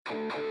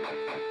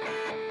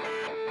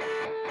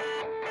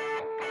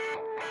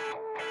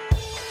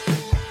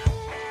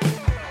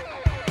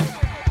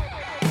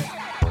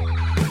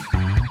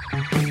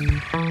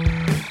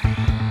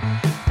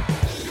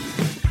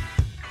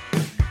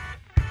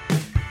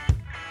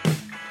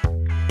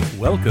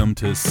Welcome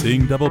to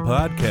Sing Double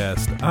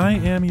Podcast. I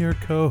am your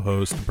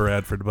co-host,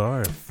 Bradford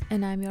Barth.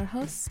 And I'm your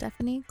host,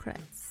 Stephanie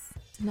Kretz.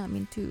 Did not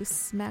mean to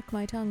smack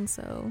my tongue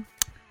so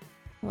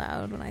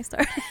loud when I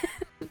started,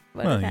 but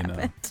Well, it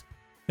happened.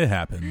 It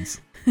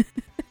happens.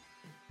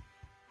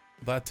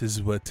 That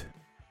is what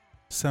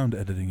sound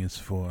editing is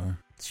for.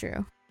 It's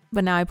true.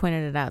 But now I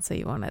pointed it out, so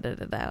you won't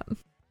edit it out.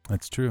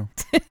 That's true.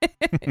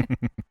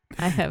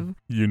 I have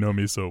You know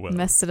me so well.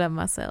 messed it up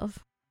myself.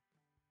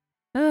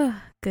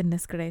 Oh,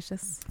 goodness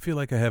gracious. I feel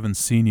like I haven't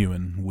seen you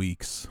in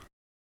weeks.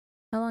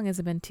 How long has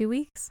it been? 2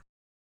 weeks?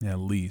 Yeah, at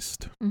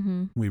least.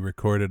 Mm-hmm. We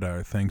recorded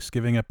our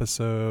Thanksgiving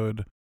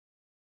episode,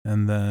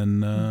 and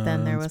then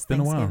Then there was it's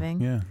been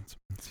Thanksgiving. A while.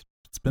 Yeah,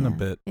 it's been a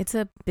bit. It's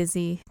a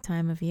busy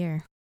time of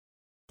year.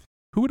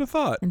 Who would have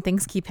thought? And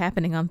things keep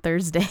happening on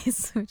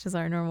Thursdays, which is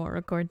our normal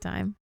record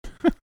time.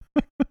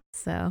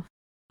 So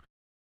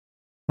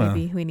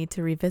maybe we need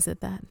to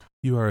revisit that,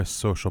 You are a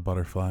social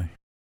butterfly.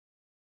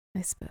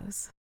 I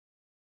suppose.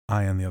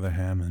 I, on the other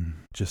hand,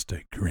 am just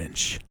a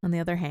Grinch. On the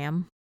other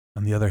hand.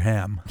 On the other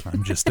hand,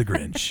 I'm just a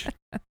Grinch.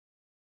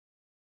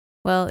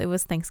 Well, it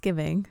was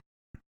Thanksgiving.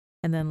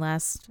 And then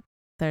last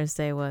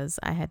Thursday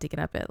I had to get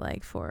up at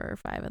like 4 or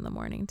 5 in the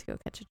morning to go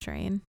catch a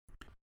train.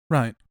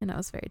 Right. And I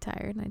was very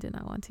tired and I did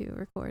not want to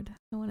record.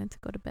 I wanted to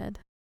go to bed.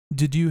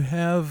 Did you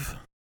have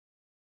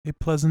a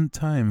pleasant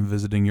time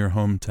visiting your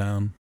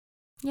hometown?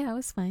 Yeah, it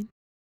was fine.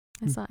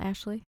 I saw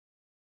Ashley,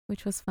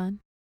 which was fun.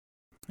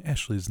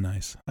 Ashley's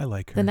nice. I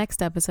like her. The next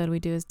episode we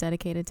do is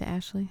dedicated to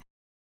Ashley.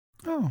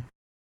 Oh.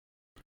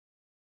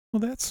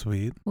 Well, that's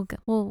sweet.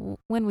 Well,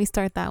 when we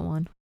start that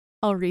one,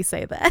 I'll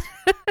re-say that.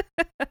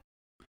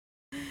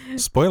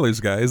 Spoilers,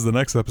 guys. The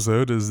next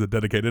episode is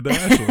dedicated to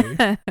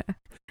Ashley.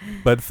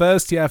 But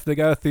first, you have to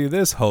go through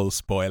this whole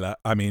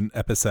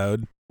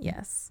episode.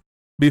 Yes.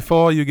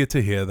 Before you get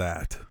to hear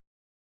that.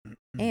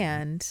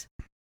 And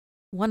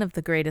one of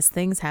the greatest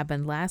things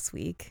happened last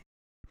week.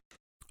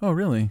 Oh,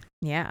 really?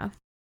 Yeah.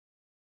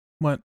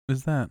 What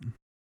is that?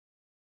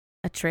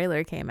 A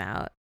trailer came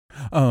out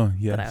Oh,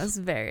 yes. that I was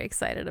very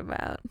excited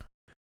about.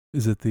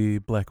 Is it the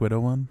Black Widow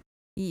one?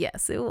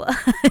 Yes, it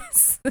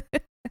was.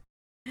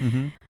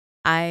 Mm-hmm.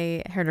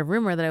 I heard a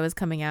rumor that it was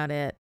coming out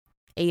at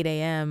 8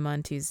 a.m.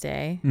 on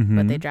Tuesday, Mm-hmm.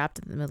 but they dropped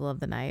it in the middle of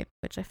the night,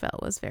 which I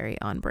felt was very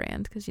on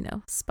brand because,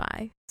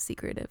 spy,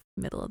 secretive,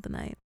 middle of the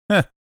night.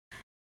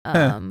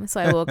 So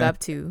I woke up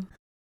to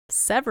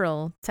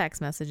several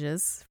text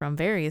messages from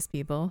various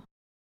people,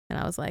 and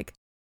I was like,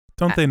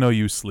 Don't they know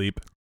you sleep?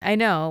 I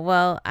know.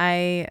 Well,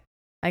 I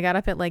got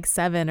up at like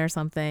 7 or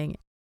something,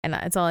 and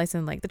it's all I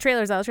said, like, the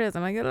trailer's out,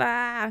 I'm like,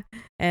 ah!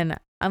 And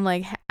I'm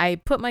like, I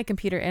put my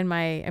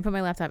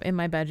laptop in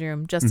my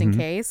bedroom just in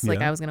case, like,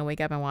 Yeah. I was gonna wake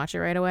up and watch it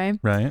right away.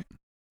 Right.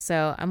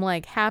 So I'm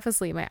like half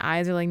asleep, my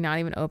eyes are like not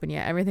even open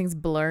yet, everything's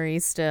blurry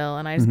still,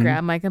 and I just Mhm.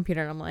 grab my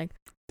computer and I'm like,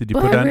 Did you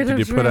put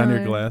on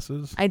your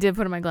glasses? I did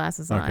put my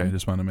glasses on. Okay, I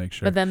just want to make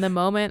sure. But then the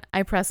moment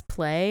I pressed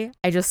play,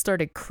 I just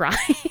started crying.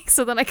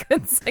 So then I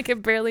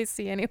could barely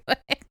see anyway.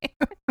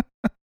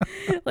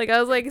 Like I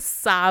was like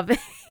sobbing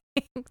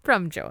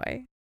from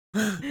joy.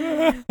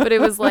 But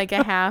it was like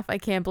a half, I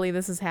can't believe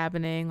this is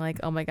happening. Like,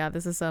 oh my God,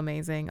 this is so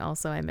amazing.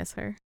 Also, I miss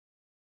her.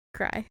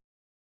 Cry.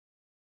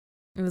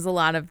 It was a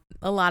lot of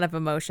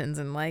emotions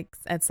and like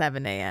at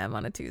 7 a.m.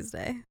 on a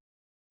Tuesday.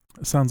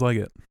 Sounds like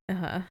it.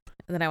 And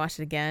then I watched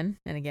it again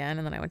and again,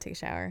 and then I went to take a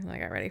shower, and then I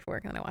got ready for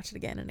work, and then I watched it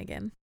again and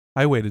again.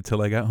 I waited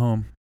till I got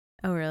home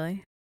Oh,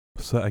 really?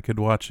 so I could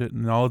watch it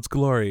in all its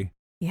glory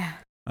Yeah.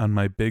 on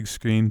my big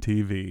screen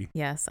TV.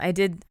 Yes, I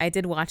did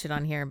watch it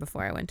on here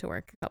before I went to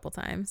work a couple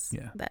times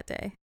that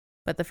day.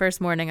 But the first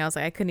morning, I was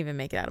like, I couldn't even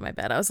make it out of my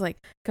bed. I was like,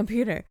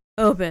 computer,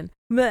 open.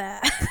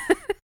 And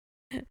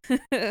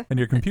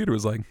your computer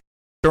was like,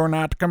 do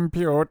not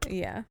compute.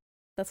 Yeah,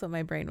 that's what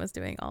my brain was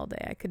doing all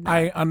day. I could not.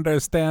 I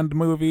understand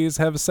movies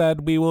have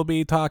said we will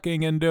be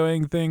talking and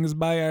doing things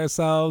by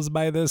ourselves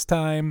by this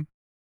time,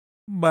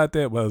 but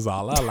it was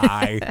all a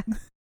lie.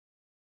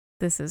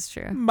 This is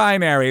true.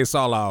 Binary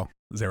solo.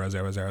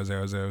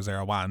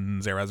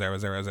 0000001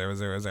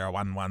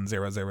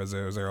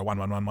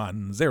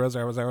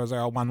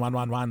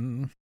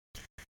 0000011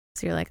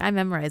 So you're like, I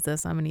memorized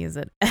this. I'm going to use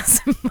it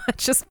as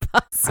much as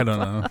possible. I don't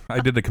know. I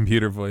did a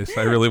computer voice.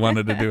 I really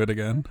wanted to do it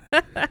again.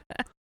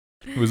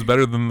 It was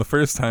better than the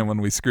first time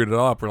when we screwed it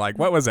all up. We're like,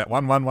 what was it?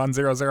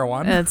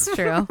 111001? That's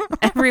true.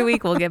 Every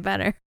week we'll get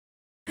better.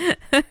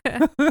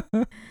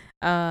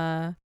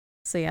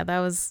 So yeah, that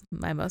was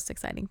my most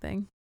exciting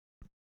thing.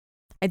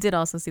 I did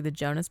also see the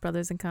Jonas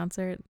Brothers in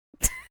concert,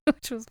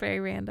 which was very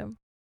random.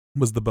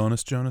 Was the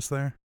bonus Jonas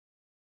there?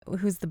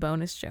 Who's the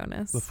bonus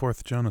Jonas? The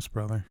fourth Jonas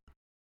brother.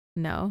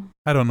 No.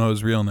 I don't know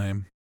his real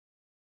name.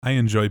 I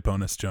enjoy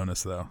bonus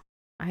Jonas, though.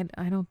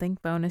 I don't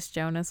think bonus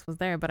Jonas was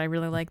there, but I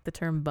really like the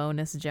term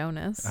bonus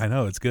Jonas. I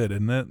know, it's good,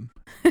 isn't it?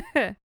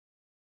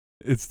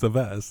 It's the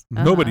best.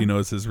 Uh-huh. Nobody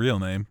knows his real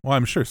name. Well,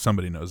 I'm sure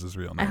somebody knows his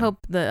real name. I hope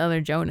the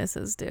other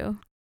Jonases do.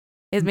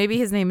 Maybe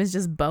his name is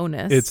just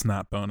Bonus. It's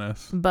not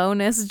Bonus.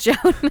 Bonus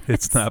Jonas.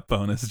 It's not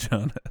Bonus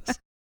Jonas.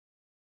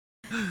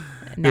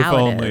 Now if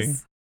it only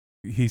is.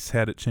 he's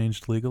had it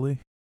changed legally.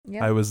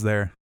 Yeah. I was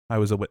there. I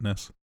was a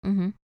witness.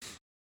 Mm-hmm.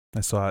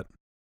 I saw it.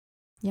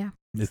 Yeah.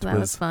 It So that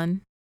was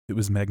fun. It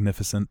was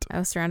magnificent. I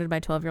was surrounded by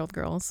 12-year-old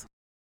girls.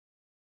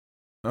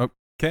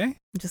 Okay. I'm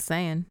just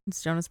saying.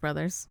 It's Jonas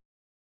Brothers.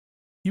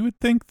 You would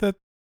think that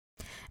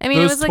I mean,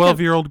 it those was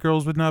 12-year-old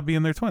girls would not be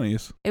in their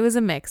 20s. it was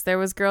a mix. There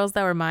was girls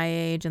that were my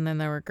age, and then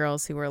there were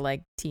girls who were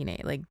like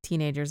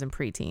teenagers and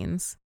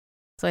preteens.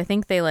 So I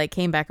think they like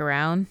came back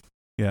around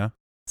Yeah.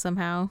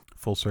 somehow.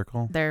 Full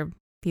circle. Their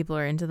people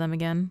are into them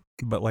again.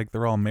 But like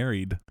they're all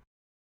married.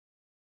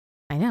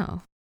 I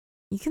know.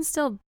 You can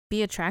still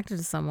be attracted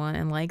to someone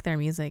and like their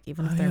music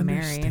even if they're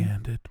married. I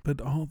understand it, but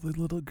all the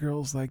little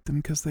girls liked them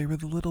because they were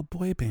the little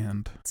boy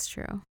band. It's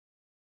true.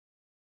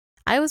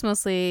 I was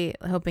mostly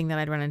hoping that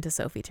I'd run into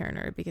Sophie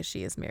Turner because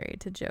she is married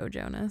to Joe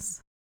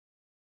Jonas.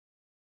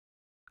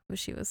 But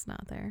she was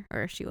not there.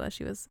 Or she was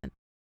backstage.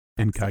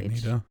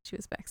 Incognito. She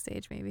was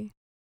backstage maybe.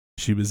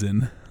 She was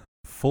in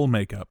full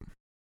makeup.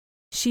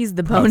 She's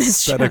the bonus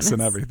Aesthetics Jonas.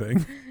 and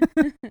everything.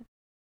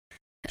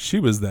 She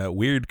was that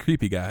weird,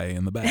 creepy guy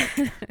in the back.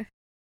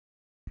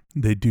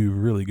 They do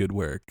really good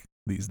work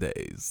these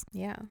days.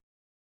 Yeah.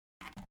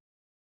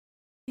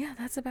 Yeah,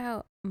 that's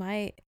about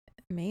my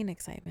main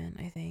excitement,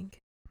 I think.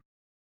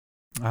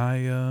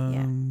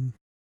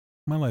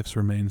 My life's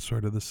remained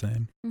sort of the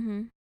same.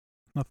 Mm-hmm.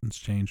 Nothing's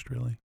changed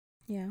really.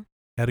 Yeah.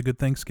 Had a good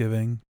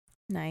Thanksgiving.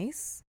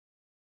 Nice.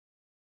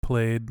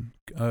 Played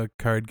a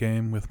card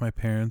game with my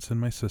parents and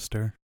my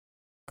sister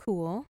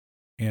Cool.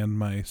 and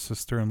my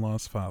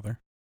sister-in-law's father.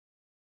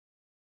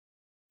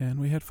 And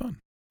we had fun.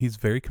 He's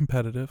very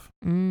competitive.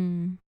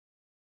 Mm.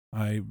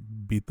 I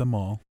beat them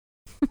all.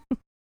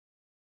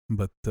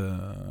 But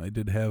I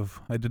did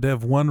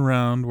have one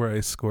round where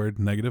I scored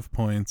negative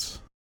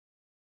points,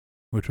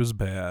 which was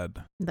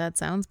bad. That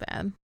sounds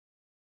bad.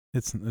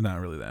 It's not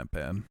really that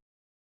bad.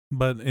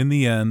 But in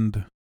the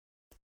end,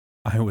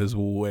 I was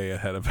way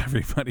ahead of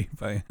everybody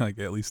by like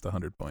at least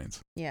 100 points.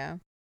 Yeah.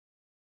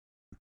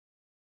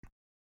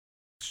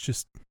 It's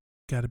just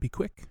got to be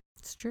quick.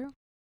 It's true.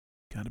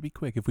 Got to be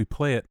quick. If we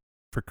play it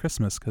for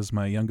Christmas, because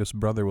my youngest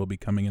brother will be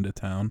coming into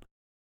town,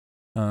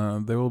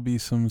 there will be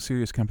some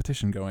serious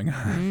competition going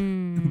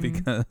on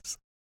because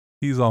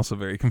he's also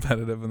very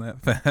competitive in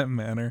that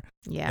manner.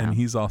 Yeah. And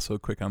he's also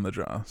quick on the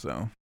draw.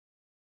 So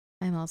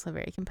I'm also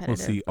very competitive.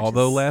 we'll see.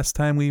 Although last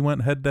time we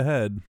went head to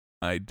head,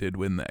 I did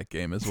win that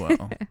game as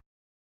well.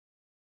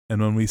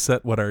 And when we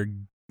set what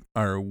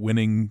our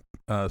winning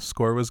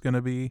score was going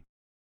to be,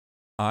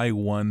 I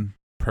won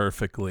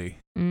perfectly.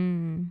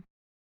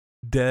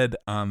 Dead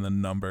on the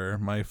number.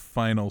 My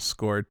final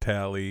score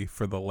tally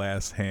for the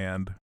last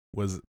hand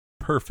was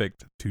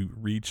perfect to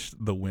reach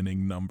the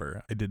winning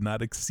number. I did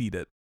not exceed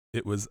it.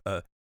 It was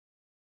a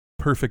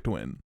perfect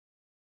win.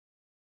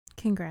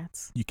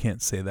 Congrats. You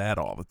can't say that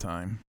all the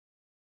time.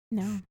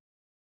 No.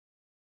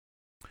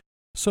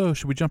 So,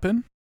 should we jump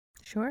in?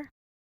 Sure.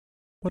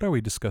 What are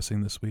we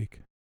discussing this week?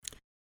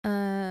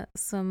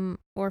 Some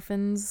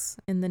orphans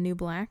in the New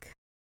Black.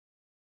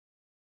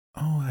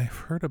 Oh, I've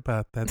heard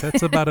about that.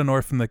 That's about an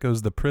orphan that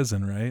goes to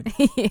prison, right?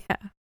 Yeah.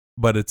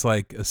 But it's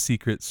like a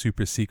secret,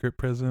 super secret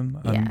prison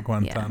on Yeah,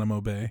 Guantanamo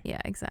Bay.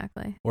 Yeah,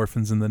 exactly.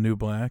 Orphans in the New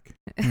Black.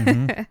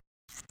 Mhm.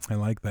 I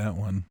like that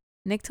one.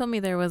 Nick told me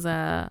there was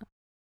a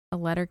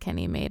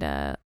Letterkenny made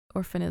a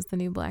orphan is the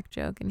New Black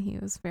joke, and he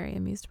was very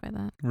amused by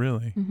that.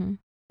 Really? Mm-hmm.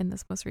 In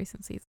this most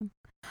recent season.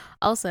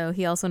 Also,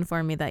 he also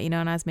informed me that,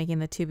 when I was making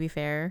the To Be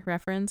Fair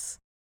reference,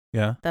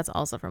 Yeah. that's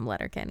also from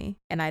Letterkenny,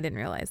 and I didn't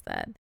realize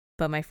that.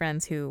 But my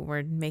friends who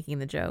were making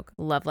the joke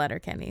love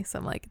Letterkenny, so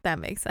I'm like, that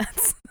makes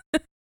sense.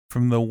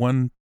 From the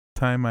one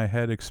time I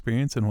had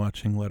experience in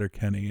watching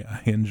Letterkenny,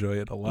 I enjoy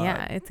it a lot.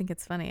 Yeah, I think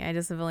it's funny. I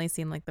just have only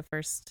seen like the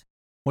first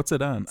What's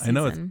it on? season.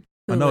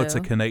 I know it's a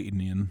Hulu.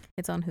 Canadian.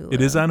 It's on Hulu.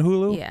 It is on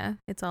Hulu? Yeah,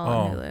 it's all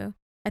on Hulu.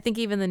 I think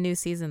even the new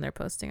season they're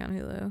posting on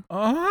Hulu.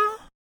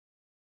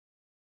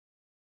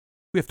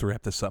 We have to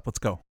wrap this up. Let's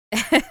go.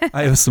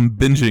 I have some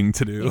binging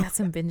to do. You got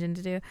some binging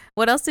to do.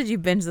 What else did you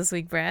binge this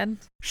week, Brad?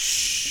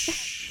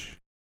 Shh.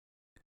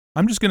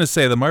 I'm just going to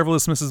say The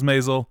Marvelous Mrs.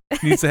 Maisel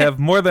needs to have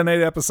more than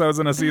 8 episodes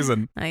in a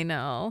season. I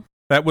know.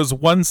 That was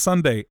one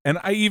Sunday, and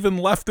I even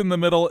left in the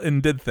middle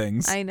and did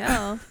things. I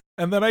know.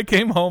 And then I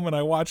came home and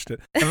I watched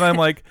it. And I'm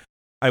like,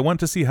 I went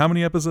to see how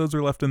many episodes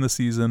were left in the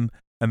season,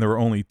 and there were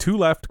only 2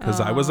 left because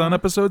I was on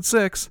episode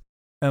 6.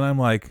 And I'm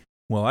like,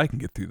 well, I can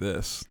get through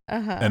this,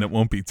 and it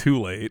won't be too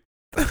late.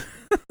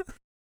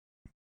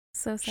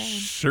 So sad.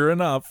 Sure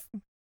enough.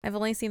 I've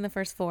only seen the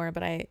first 4,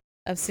 but I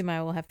assume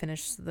I will have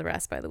finished the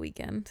rest by the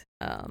weekend.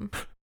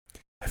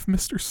 I've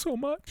missed her so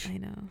much. I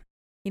know.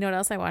 You know what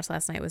else I watched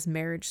last night was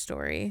Marriage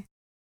Story,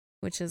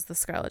 which is the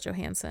Scarlett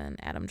Johansson,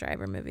 Adam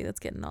Driver movie that's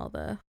getting all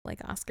the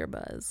Oscar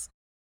buzz.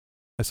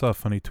 I saw a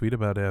funny tweet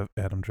about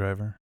Adam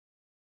Driver.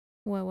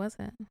 What was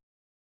it?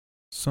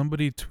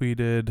 Somebody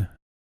tweeted,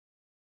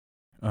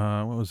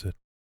 What was it?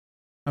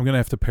 I'm going to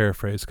have to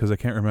paraphrase because I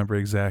can't remember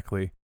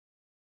exactly.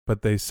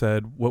 But they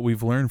said, what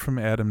we've learned from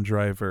Adam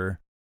Driver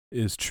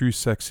is true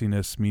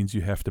sexiness means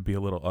you have to be a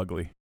little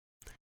ugly.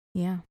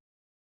 Yeah.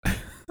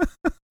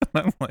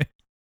 I'm like...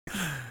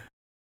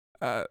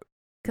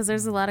 Because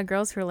there's a lot of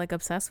girls who are like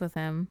obsessed with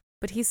him.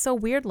 But he's so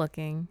weird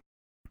looking.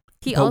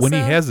 But when he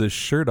has his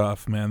shirt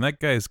off, man, that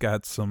guy's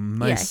got some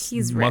nice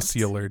he's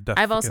muscular ripped.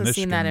 I've also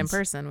seen that in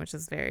person, which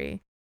is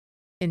very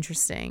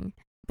interesting.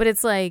 But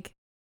it's like,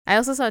 I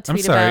also saw a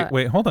tweet about... I'm sorry,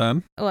 wait, hold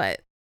on.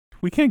 What?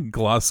 We can't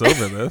gloss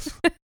over this.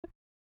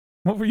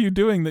 What were you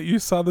doing that you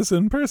saw this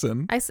in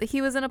person? He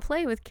was in a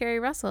play with Kerry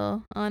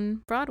Russell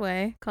on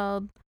Broadway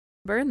called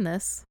Burn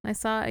This. I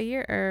saw a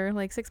year or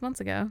like 6 months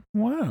ago.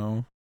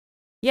 Wow.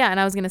 Yeah, and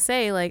I was going to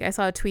say, like, I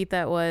saw a tweet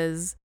that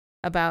was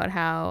about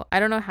how, I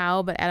don't know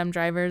how, but Adam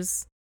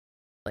Driver's,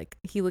 like,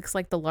 he looks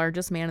like the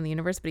largest man in the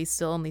universe, but he's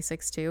still only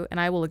 6'2", and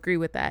I will agree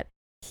with that.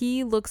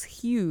 He looks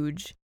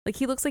huge. Like,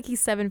 he looks like he's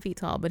 7 feet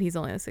tall, but he's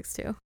only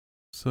 6'2".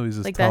 So he's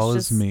as like, tall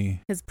as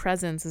me. His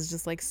presence is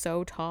just, like,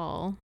 so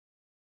tall.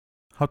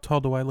 How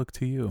tall do I look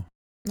to you?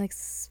 Like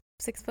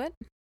 6 foot?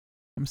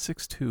 I'm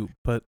 6'2",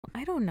 but...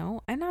 I don't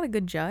know. I'm not a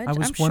good judge. I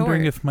was I'm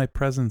wondering short. if my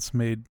presence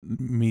made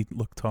me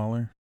look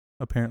taller.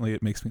 Apparently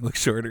it makes me look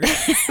shorter.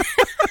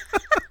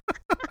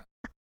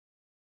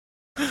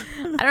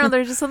 I don't know.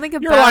 There's just something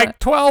about... You're like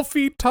 12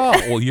 feet tall.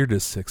 Well, you're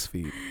just 6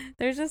 feet.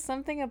 There's just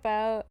something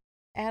about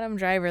Adam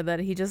Driver that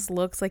he just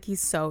looks like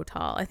he's so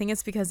tall. I think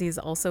it's because he's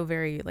also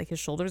very, like, his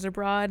shoulders are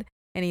broad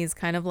and he's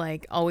kind of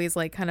like always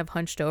like kind of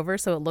hunched over.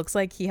 So it looks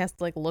like he has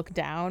to like look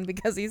down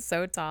because he's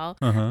so tall.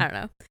 Uh-huh. I don't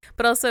know.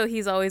 But also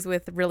he's always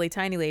with really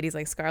tiny ladies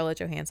like Scarlett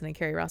Johansson and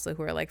Kerry Russell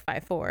who are like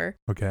 5'4".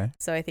 Okay.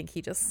 So I think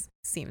he just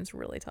seems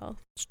really tall.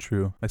 It's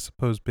true. I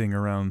suppose being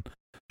around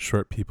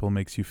short people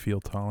makes you feel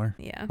taller.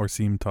 Yeah. Or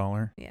seem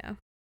taller. Yeah.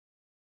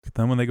 But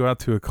then when they go out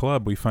to a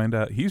club, we find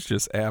out he's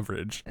just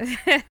average.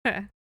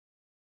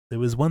 There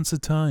was once a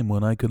time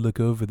when I could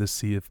look over the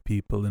sea of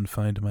people and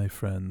find my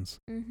friends.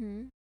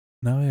 Mm-hmm.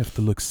 Now I have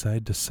to look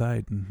side to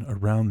side and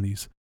around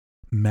these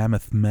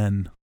mammoth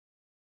men.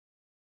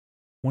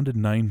 When did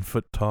 9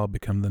 foot tall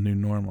become the new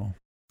normal?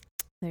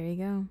 There you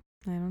go.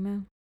 I don't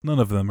know. None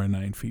of them are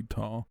 9 feet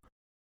tall.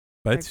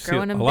 But I see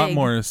a lot big.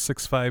 More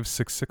 6'5",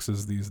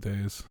 6'6" these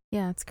days.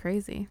 Yeah, it's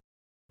crazy.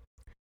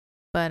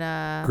 But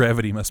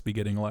gravity must be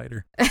getting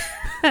lighter.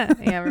 Yeah,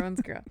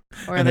 everyone's growing.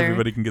 Or and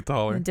everybody can get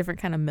taller. A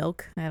different kind of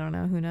milk. I don't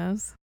know. Who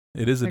knows?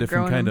 It is a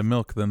different kind of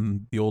milk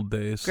than the old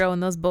days. Growing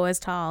those boys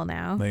tall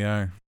now. They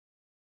are.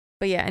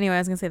 But yeah, anyway, I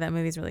was going to say that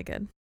movie's really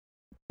good.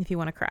 If you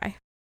want to cry.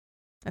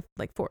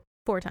 Like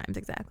four times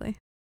exactly.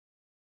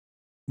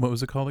 What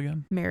was it called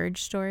again?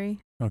 Marriage Story.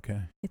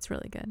 Okay. It's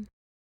really good.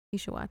 You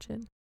should watch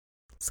it.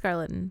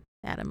 Scarlett and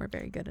Adam are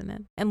very good in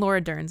it. And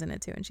Laura Dern's in it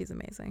too, and she's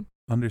amazing.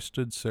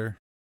 Understood, sir.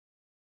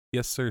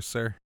 Yes,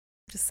 sir.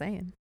 Just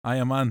saying. I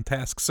am on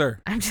task, sir.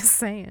 I'm just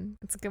saying.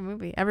 It's a good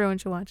movie. Everyone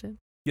should watch it.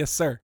 Yes,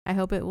 sir. I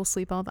hope it will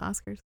sweep all the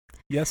Oscars.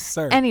 Yes,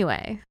 sir.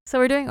 Anyway, so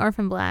we're doing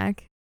Orphan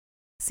Black,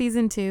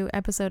 Season 2,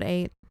 Episode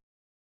 8,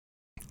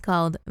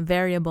 called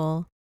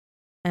Variable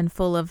and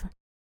Full of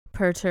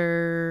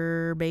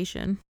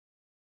Perturbation.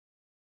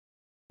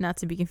 Not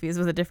to be confused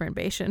with a different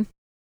Bation.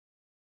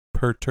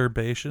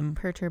 Perturbation?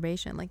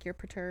 Perturbation, like you're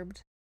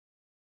perturbed.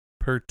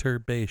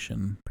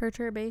 Perturbation.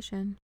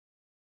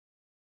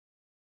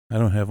 I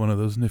don't have one of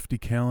those nifty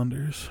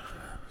calendars.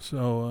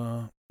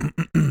 So,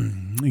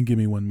 give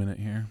me 1 minute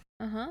here.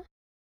 Uh-huh.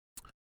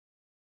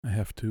 I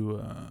have to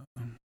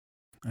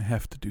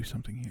do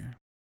something here.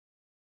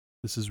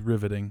 This is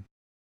riveting.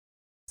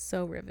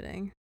 So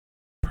riveting.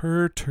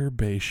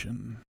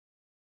 Perturbation.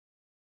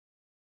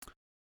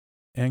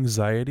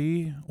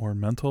 Anxiety or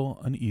mental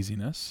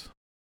uneasiness.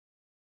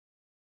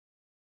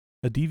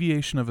 A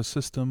deviation of a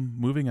system,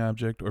 moving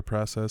object, or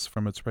process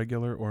from its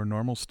regular or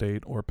normal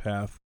state or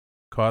path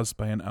caused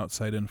by an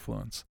outside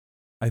influence.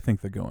 I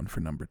think they're going for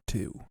number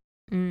 2.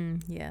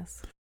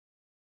 Yes.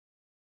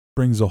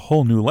 Brings a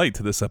whole new light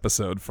to this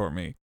episode for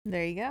me.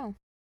 There you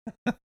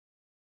go.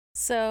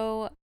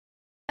 So,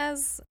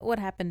 as what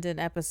happened in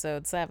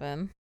episode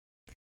 7,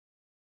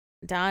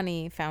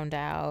 Donnie found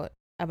out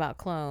about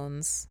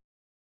clones,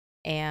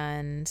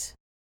 and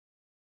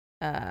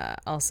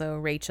also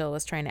Rachel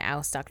was trying to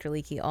oust Dr.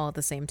 Leakey all at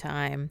the same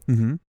time.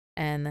 Mm-hmm.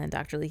 And then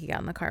Dr. Leakey got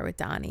in the car with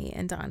Donnie,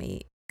 and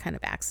Donnie kind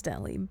of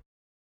accidentally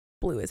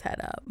blew his head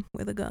up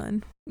with a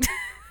gun.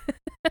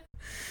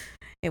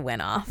 It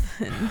went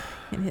off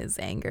in his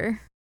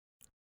anger.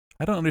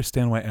 I don't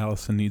understand why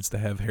Allison needs to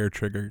have hair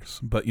triggers,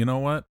 but you know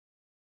what?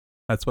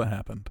 That's what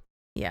happened.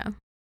 Yeah.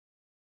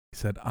 He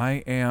said,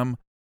 I am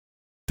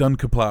Dun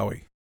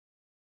Kaplawi.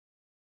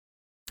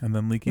 And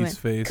then Leakey's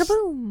face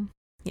kaboom!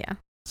 Yeah.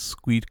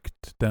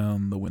 squeaked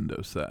down the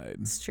window side.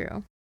 It's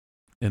true.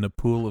 In a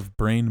pool of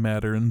brain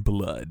matter and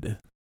blood.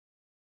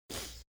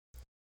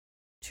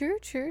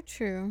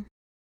 True.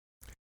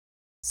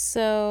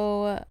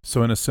 So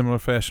in a similar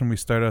fashion, we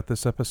start out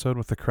this episode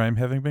with the crime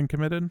having been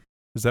committed?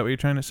 Is that what you're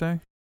trying to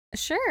say?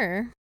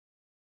 Sure.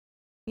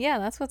 Yeah,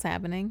 that's what's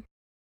happening.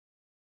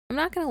 I'm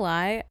not gonna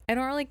lie, I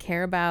don't really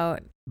care about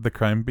The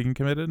crime being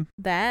committed?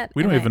 that.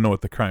 We don't even know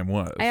what the crime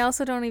was. I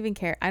also don't even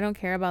care. I don't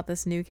care about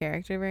this new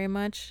character very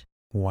much.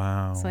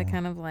 Wow. So I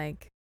kind of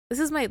like this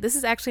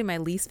is actually my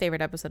least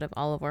favorite episode of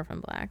all of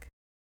Orphan Black.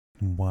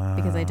 Wow.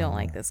 Because I don't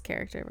like this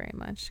character very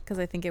much. Because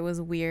I think it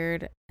was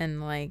weird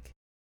and like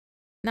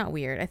not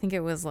weird. I think it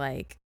was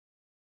like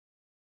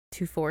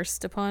too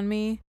forced upon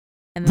me.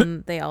 And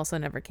then they also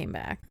never came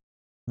back.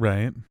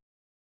 Right.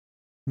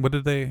 What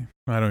did they...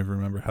 I don't even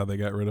remember how they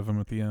got rid of him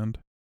at the end.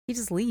 He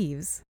just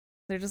leaves.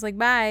 They're just like,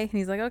 bye. And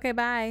he's like, okay,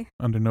 bye.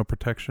 Under no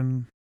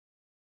protection?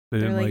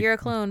 They're didn't, like, you're a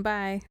clone,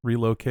 bye.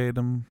 relocate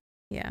him?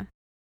 Yeah.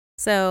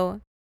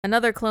 So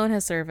another clone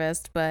has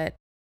surfaced, but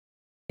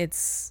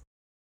it's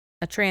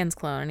a trans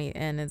clone,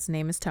 and his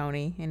name is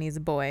Tony, and he's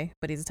a boy,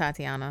 but he's a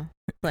Tatiana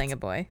playing a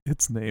boy.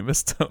 Its name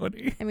is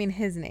Tony. I mean,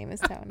 his name is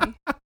Tony.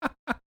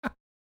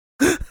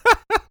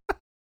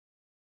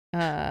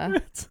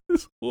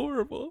 It's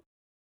horrible.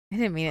 I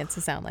didn't mean it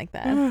to sound like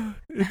that.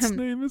 Its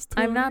name is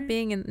Tony. I'm not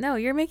being in. No,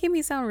 you're making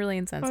me sound really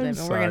insensitive,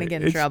 I'm and we're gonna sorry.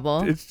 get in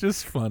trouble. It's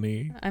just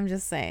funny. I'm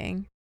just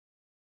saying.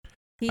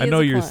 I know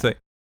you're saying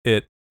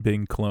it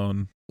being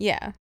clone.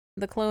 Yeah,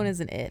 the clone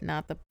is an it,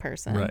 not the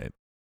person. Right.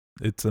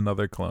 It's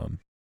another clone.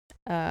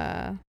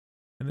 And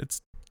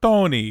it's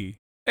Tony.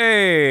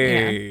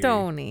 Hey. Yeah,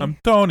 Tony. I'm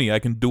Tony. I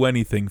can do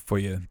anything for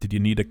you. Did you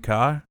need a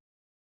car?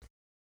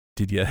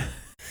 Did you?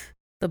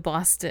 The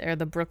Boston or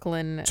the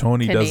Brooklyn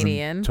Tony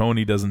Canadian.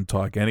 doesn't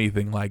talk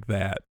anything like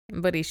that.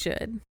 But he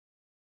should.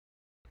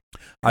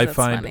 I That's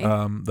find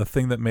funny. the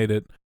thing that made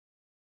it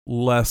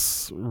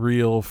less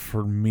real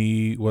for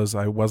me was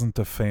I wasn't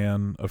a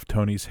fan of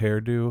Tony's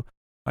hairdo.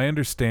 I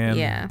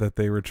understand that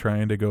they were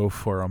trying to go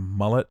for a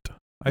mullet,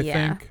 I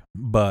think,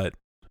 but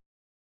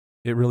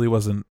it really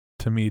wasn't,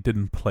 to me, it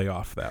didn't play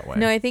off that way.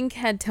 No, I think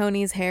had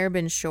Tony's hair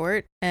been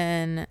short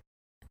and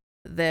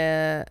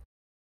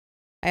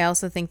I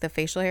also think the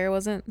facial hair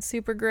wasn't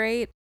super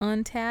great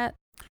on Tat.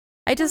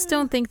 I just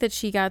don't think that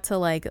she got to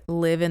like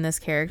live in this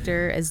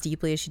character as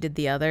deeply as she did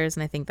the others,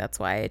 and I think that's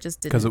why it just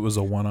didn't. Because it was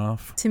a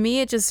one-off. To me,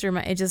 it just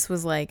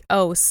was like,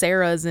 oh,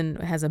 Sarah's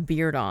has a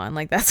beard on,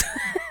 like that's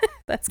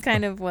that's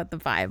kind of what the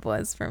vibe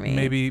was for me.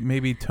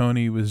 Maybe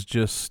Tony was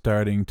just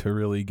starting to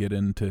really get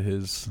into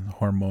his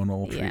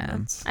hormonal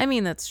treatments. I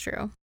mean, that's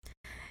true.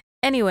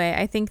 Anyway,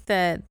 I think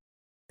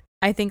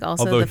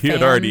also although he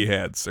had already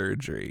had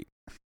surgery.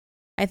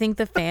 I think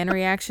the fan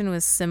reaction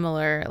was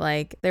similar.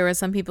 Like, there were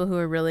some people who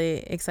were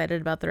really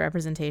excited about the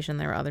representation.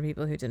 There were other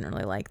people who didn't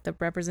really like the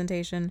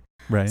representation.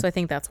 Right. So I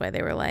think that's why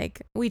they were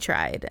like, we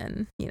tried,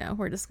 and,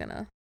 we're just going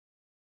to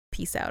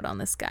peace out on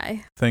this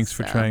guy. Thanks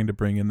for trying to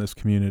bring in this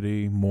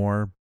community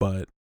more,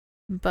 but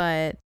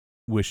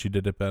wish you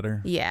did it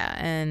better. Yeah,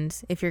 and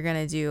if you're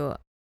going to do,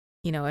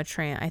 a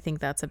trans, I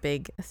think that's a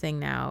big thing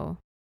now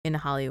in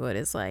Hollywood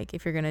is like,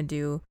 if you're going to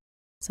do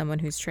someone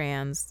who's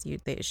trans,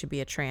 it should be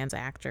a trans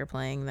actor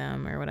playing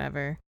them or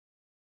whatever.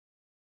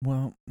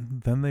 Well,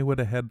 then they would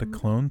have had to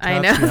clone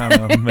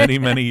Tatiana many,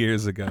 many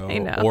years ago,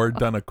 or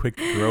done a quick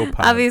grow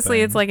pod. Obviously,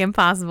 thing. it's like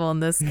impossible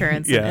in this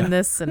in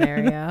this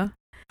scenario.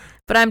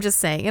 But I'm just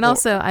saying, and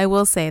also I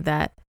will say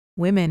that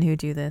women who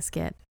do this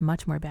get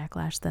much more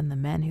backlash than the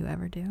men who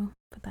ever do.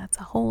 But that's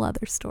a whole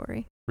other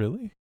story.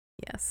 Really?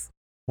 Yes.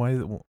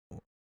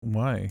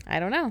 Why?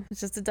 I don't know.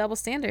 It's just a double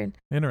standard.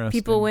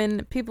 Interesting.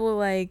 People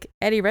like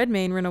Eddie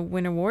Redmayne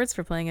win awards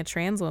for playing a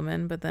trans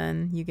woman, but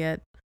then you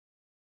get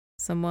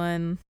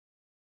someone.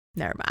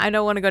 Never mind. I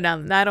don't want to go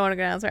down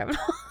this rabbit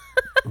hole.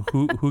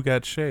 Who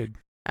got shade?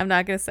 I'm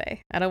not gonna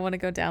say. I don't want to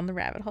go down the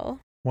rabbit hole.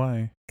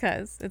 Why?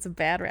 Because it's a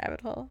bad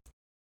rabbit hole.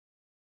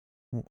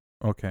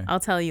 Okay. I'll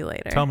tell you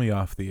later. Tell me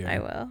off the air. I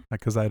will.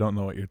 Because I don't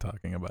know what you're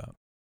talking about.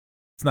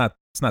 It's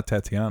not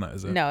Tatiana,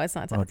 is it? No, it's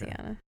not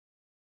Tatiana. Okay.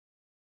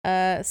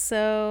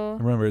 So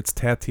remember, it's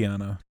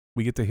Tatiana.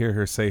 We get to hear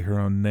her say her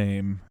own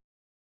name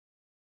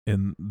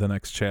in the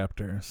next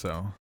chapter.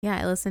 So yeah,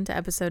 I listened to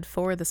episode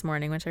 4 this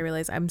morning, which I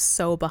realized I'm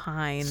so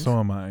behind. So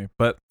am I.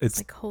 But it's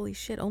like, holy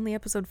shit, only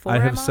episode 4. I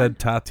have said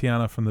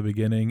Tatiana from the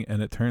beginning,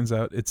 and it turns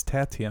out it's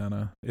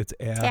Tatiana. It's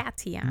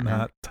Tatiana,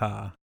 not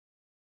Ta.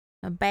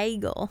 A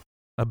bagel.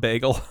 A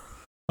bagel.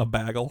 A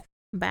bagel.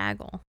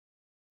 Bagel.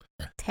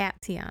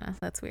 Tatiana.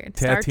 That's weird.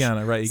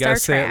 Tatiana, right? You gotta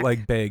say it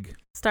like big.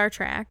 Star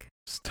Trek.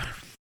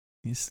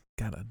 You just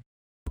gotta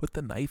put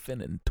the knife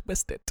in and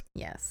twist it.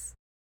 Yes.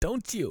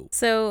 Don't you?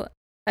 So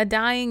a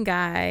dying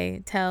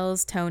guy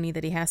tells Tony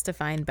that he has to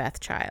find Beth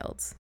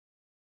Childs.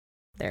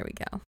 There we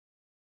go.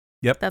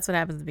 Yep. That's what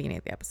happens at the beginning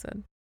of the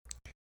episode.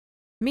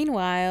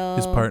 Meanwhile,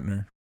 his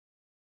partner.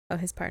 Oh,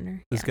 his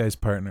partner. This guy's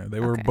partner. They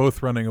were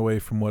both running away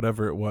from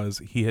whatever it was.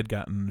 He had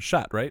gotten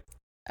shot, right?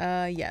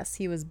 Yes,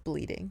 he was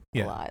bleeding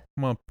a lot.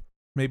 Well,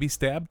 maybe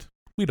stabbed.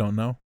 We don't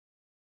know.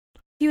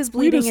 He was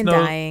bleeding and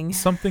dying.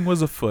 Something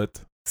was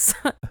afoot.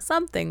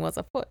 Something was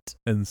afoot.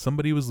 And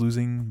somebody was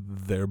losing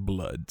their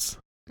bloods.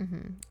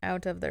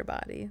 Out of their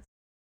bodies.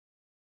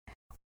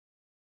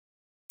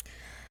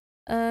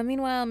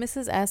 Meanwhile,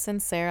 Mrs. S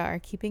and Sarah are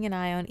keeping an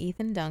eye on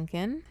Ethan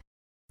Duncan.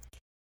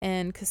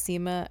 And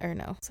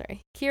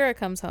Kira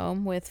comes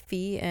home with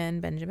Fee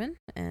and Benjamin,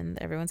 and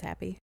everyone's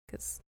happy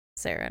because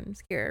Sarah and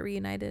Kira are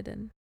reunited,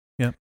 and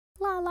yep.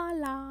 La la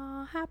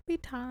la, happy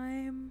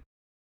time.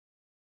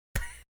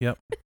 Yep.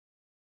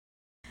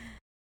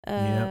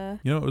 Yep.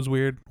 You know what was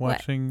weird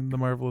watching The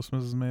Marvelous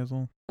Mrs.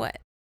 Maisel? What?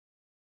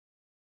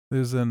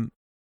 There's an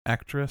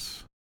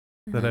actress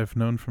that I've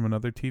known from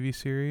another TV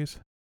series,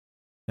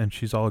 and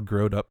she's all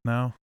grown up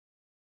now.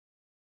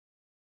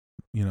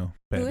 You know,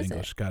 bad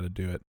English, gotta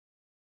do it.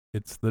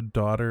 It's the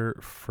daughter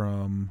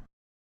from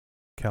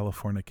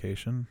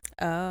Californication.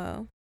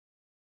 Oh.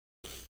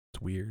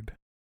 It's weird.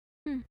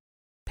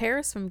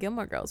 Paris from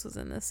Gilmore Girls was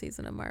in this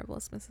season of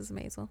Marvelous Mrs.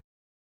 Maisel.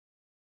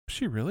 Is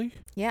she really?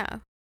 Yeah.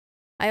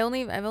 I've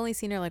only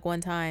seen her like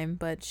one time,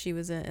 but she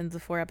was in the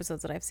 4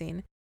 episodes that I've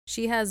seen.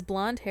 She has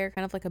blonde hair,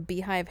 kind of like a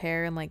beehive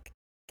hair, and like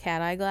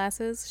cat eye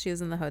glasses. She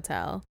was in the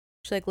hotel.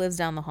 She like lives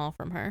down the hall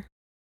from her.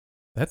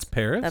 That's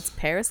Paris? That's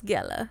Paris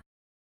Gela.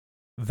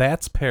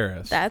 That's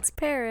Paris. That's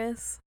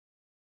Paris.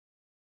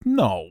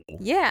 No.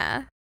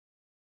 Yeah.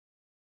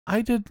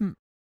 I didn't.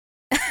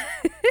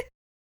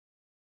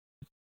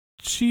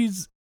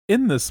 She's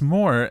in this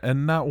more,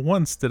 and not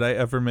once did I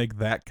ever make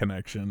that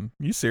connection.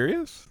 You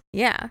serious?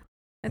 Yeah.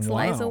 It's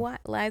wow.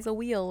 Liza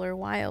Wheel or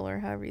Weil or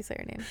however you say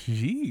her name.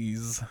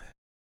 Jeez.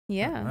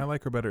 Yeah. I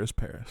like her better as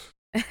Paris.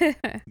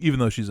 Even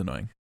though she's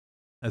annoying.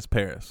 As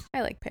Paris.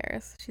 I like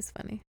Paris. She's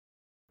funny.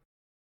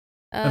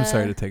 I'm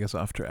sorry to take us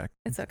off track.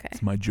 It's okay.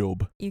 It's my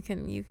job. You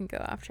can go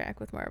off track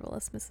with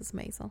Marvelous Mrs.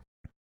 Maisel.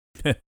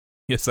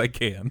 Yes, I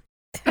can.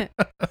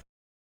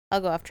 I'll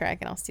go off track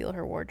and I'll steal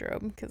her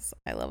wardrobe because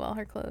I love all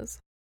her clothes.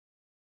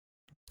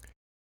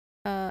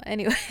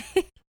 Anyway.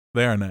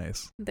 They are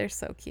nice. They're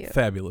so cute.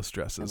 Fabulous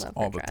dresses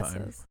all the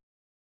time.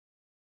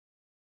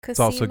 Cosima, it's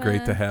also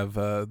great to have,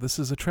 this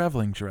is a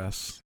traveling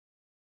dress.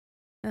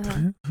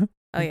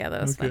 Oh yeah,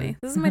 that was funny.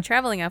 This is my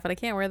traveling outfit. I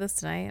can't wear this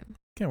tonight.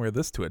 Can't wear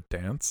this to a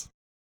dance.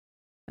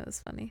 That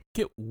was funny.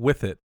 Get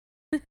with it,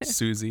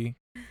 Susie.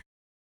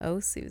 Oh,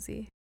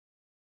 Susie.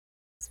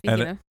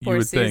 Speaking of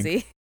poor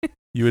Susie.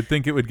 You would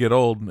think it would get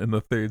old in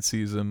the 3rd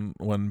season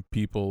when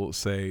people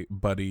say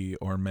buddy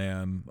or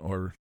man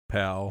or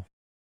pal.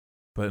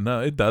 But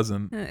no, it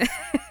doesn't.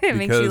 It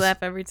makes you laugh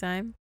every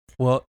time.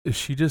 Well,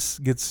 she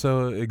just gets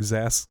so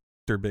what's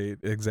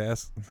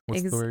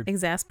the word?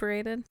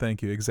 Exasperated.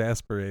 Thank you.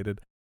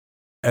 Exasperated.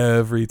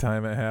 Every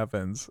time it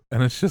happens.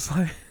 And it's just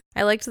like...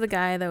 I liked the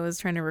guy that was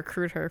trying to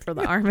recruit her for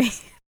the army.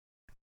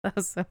 That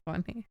was so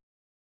funny.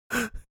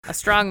 A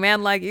strong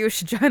man like you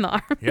should join the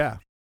army. Yeah.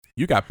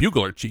 You got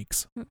bugler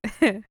cheeks.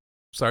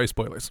 Sorry,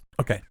 spoilers.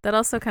 Okay. That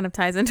also kind of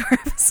ties into our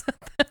episode.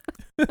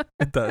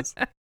 It does.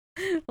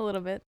 A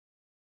little bit.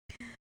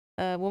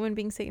 A woman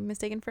being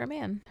mistaken for a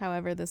man.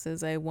 However, this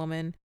is a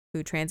woman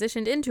who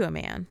transitioned into a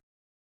man.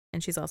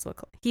 And she's also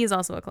he is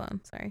also a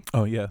clone. Sorry.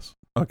 Oh, yes.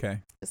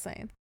 Okay. Just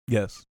saying.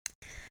 Yes.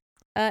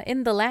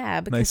 In the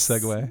lab. Nice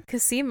segue.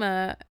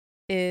 Cosima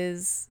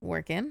is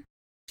working.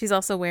 She's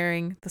also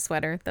wearing the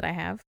sweater that I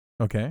have.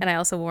 Okay. And I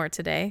also wore it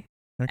today.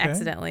 Okay.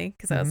 Accidentally.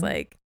 Because I was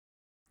like,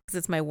 because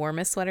it's my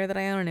warmest sweater that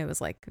I own. And it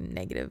was like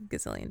negative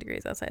gazillion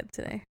degrees outside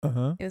today.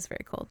 It was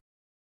very cold.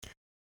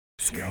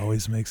 She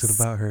always makes it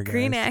about her, guys.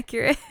 Screen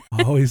accurate.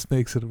 Always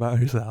makes it about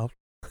herself.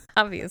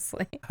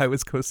 Obviously. I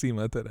was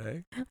Cosima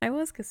today. I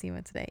was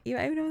Cosima today.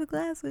 I even have the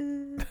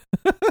glasses.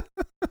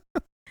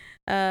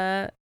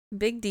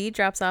 Big D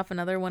drops off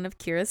another one of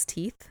Kira's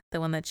teeth, the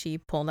one that she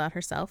pulled out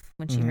herself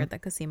when she heard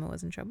that Cosima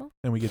was in trouble.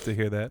 And we get to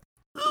hear that.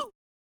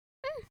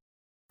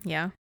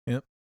 Yeah.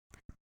 Yep.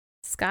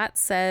 Scott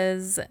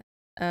says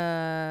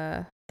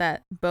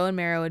that bone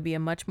marrow would be a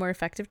much more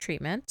effective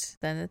treatment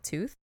than a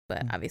tooth,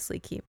 but obviously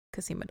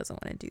Cosima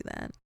doesn't want to do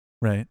that.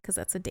 Right. Because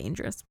that's a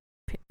dangerous,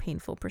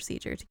 painful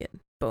procedure to get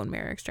bone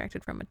marrow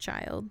extracted from a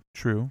child.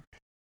 True.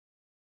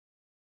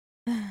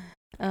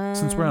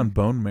 Since we're on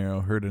bone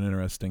marrow, heard an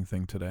interesting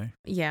thing today.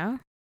 Yeah.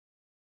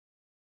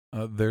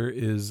 There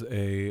was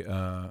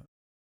a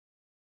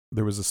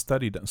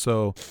study done.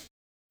 So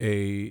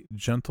a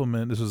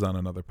gentleman, this was on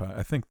another pod.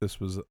 I think this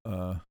was it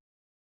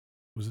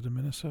a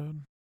Minnesota?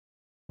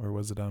 Or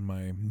was it on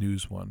my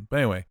news one? But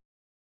anyway,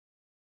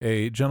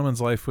 a gentleman's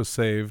life was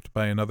saved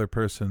by another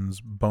person's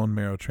bone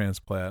marrow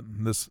transplant.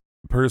 And this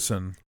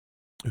person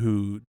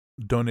who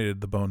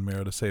donated the bone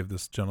marrow to save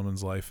this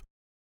gentleman's life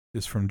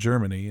is from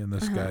Germany, and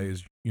this guy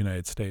is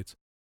United States.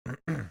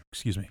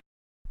 Excuse me.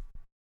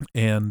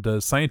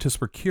 And scientists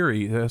were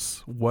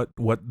curious what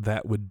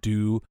that would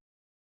do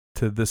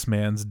to this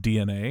man's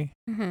DNA,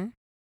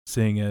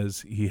 seeing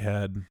as he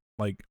had,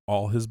 like,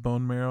 all his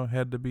bone marrow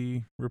had to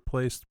be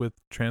replaced with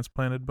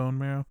transplanted bone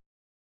marrow.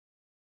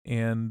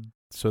 And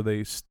so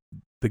the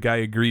guy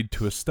agreed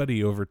to a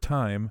study over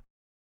time,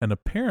 and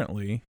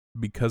apparently,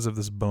 because of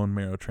this bone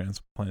marrow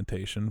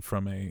transplantation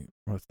from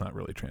it's not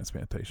really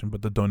transplantation,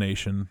 but the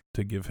donation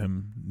to give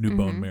him new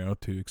bone marrow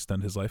to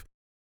extend his life,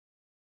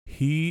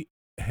 he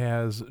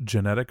has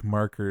genetic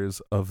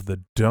markers of the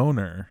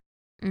donor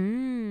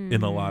in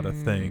a lot of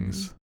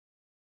things.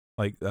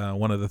 Like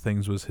one of the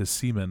things was his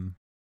semen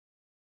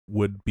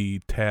would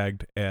be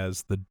tagged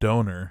as the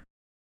donor.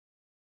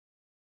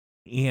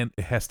 And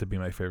it has to be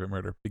my favorite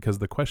murder because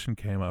the question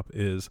came up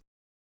is,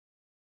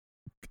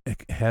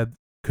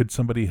 could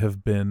somebody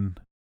have been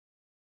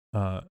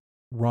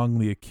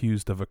wrongly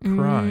accused of a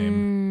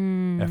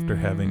crime after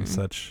having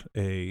such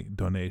a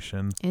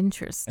donation?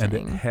 Interesting. And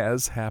it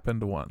has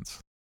happened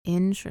once.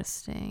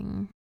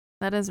 Interesting.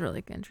 That is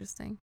really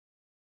interesting.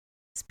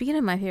 Speaking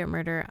of my favorite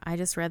murder, I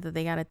just read that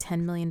they got a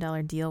 $10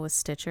 million deal with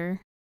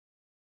Stitcher.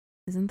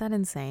 Isn't that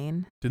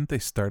insane? Didn't they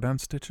start on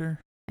Stitcher?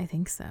 I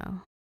think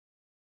so.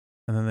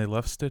 And then they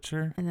left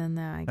Stitcher? And then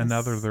I guess, and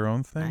now they're their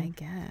own thing? I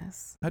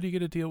guess. How do you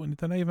get a deal when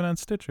they're not even on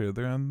Stitcher?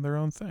 They're on their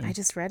own thing. I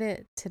just read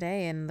it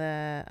today in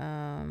the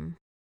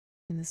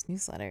in this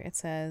newsletter. It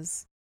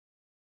says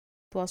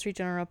the Wall Street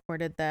Journal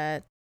reported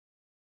that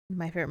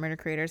My Favorite Murder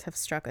creators have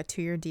struck a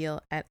 2-year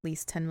deal at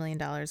least $10 million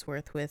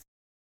worth with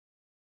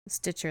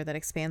Stitcher that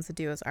expands the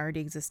duo's already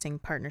existing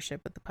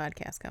partnership with the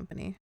podcast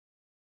company.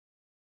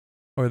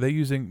 Or are they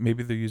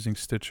maybe they're using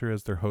Stitcher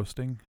as their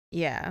hosting?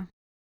 Yeah.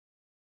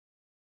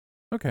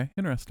 Okay,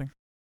 interesting.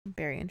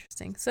 Very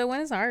interesting. So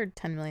when is our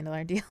 $10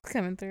 million deal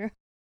coming through?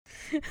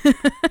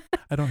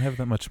 I don't have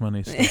that much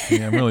money,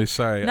 Stephanie. I'm really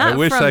sorry. Not I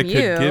wish from I could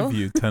you. give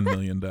you $10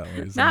 million.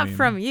 Not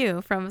from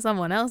you, from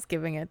someone else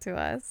giving it to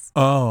us.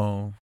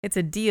 Oh. It's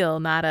a deal,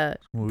 not a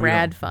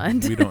Brad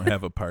fund. We don't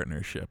have a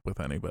partnership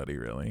with anybody,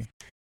 really.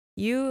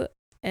 You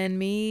and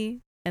me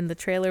and the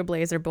Trailer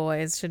Blazer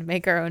Boys should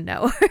make our own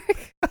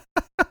network.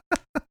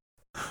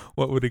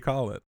 What would he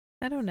call it?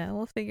 I don't know.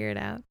 We'll figure it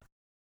out.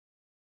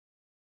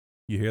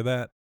 You hear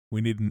that? We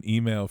need an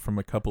email from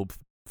a couple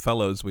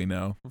fellows we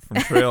know from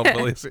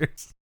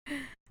Trailblazers.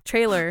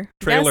 Trailer.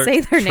 You gotta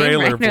say their name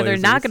right, or they're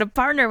not going to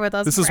partner with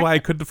us. This is why I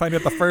couldn't find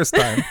it the first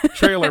time.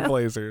 Trailer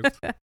Blazers.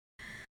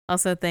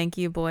 Also, thank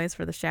you, boys,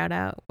 for the shout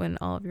out when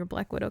all of your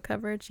Black Widow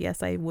coverage.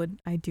 Yes, I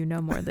do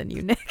know more than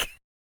you, Nick.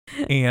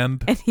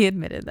 And he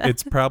admitted that.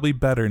 It's probably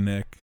better,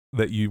 Nick,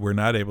 that you were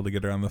not able to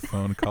get her on the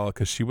phone call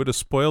because she would have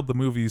spoiled the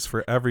movies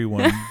for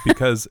everyone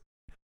because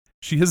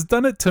she has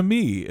done it to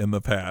me in the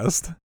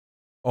past.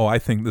 Oh, I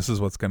think this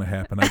is what's going to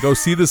happen. I go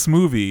see this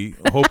movie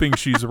hoping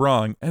she's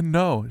wrong. And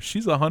no,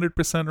 she's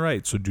 100%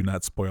 right. So do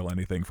not spoil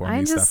anything for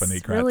me, Stephanie Kratz.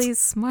 I'm just really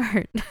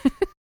smart.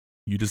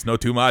 You just know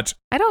too much.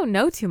 I don't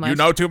know too much. You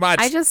know too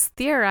much. I just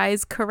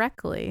theorize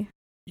correctly.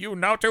 You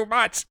know too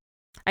much.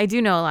 I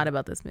do know a lot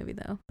about this movie,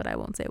 though, but I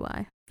won't say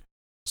why.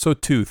 So,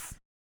 Tooth.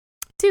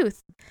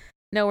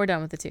 No, we're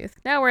done with the Tooth.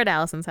 Now we're at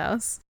Allison's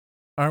house.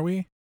 Are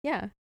we?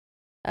 Yeah.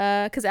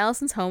 Because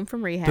Allison's home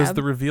from rehab. Does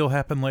the reveal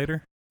happen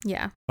later?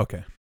 Yeah.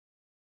 Okay.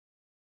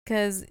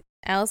 Because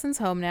Allison's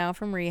home now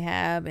from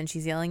rehab, and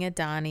she's yelling at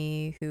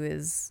Donnie, who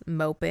is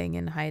moping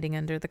and hiding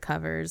under the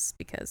covers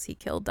because he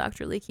killed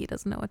Dr. Leakey. He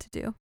doesn't know what to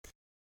do.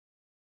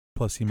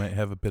 Plus, he might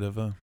have a bit of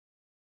a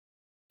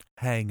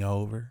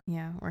hangover.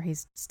 Yeah, or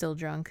he's still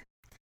drunk.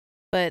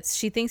 But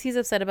she thinks he's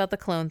upset about the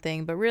clone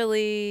thing, but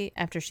really,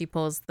 after she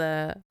pulls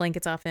the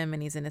blankets off him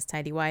and he's in his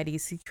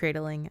tighty-whities, he's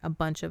cradling a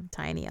bunch of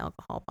tiny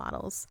alcohol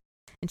bottles.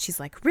 And she's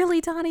like,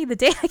 really, Donnie? The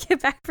day I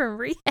get back from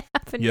rehab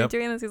and you're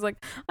doing this? He's like,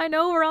 I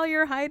know where all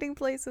your hiding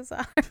places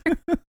are.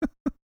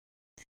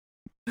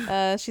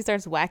 She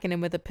starts whacking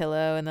him with a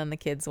pillow, and then the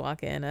kids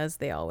walk in, as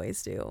they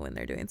always do when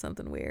they're doing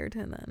something weird.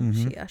 And then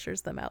she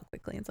ushers them out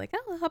quickly. And it's like,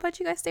 oh, how about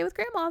you guys stay with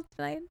Grandma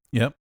tonight?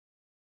 Yep.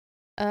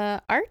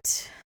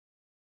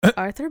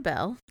 Arthur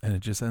Bell. And it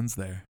just ends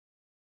there.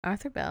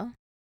 Arthur Bell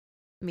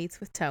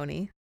meets with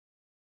Tony,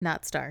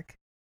 not Stark.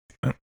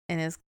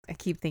 And I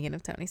keep thinking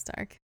of Tony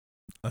Stark.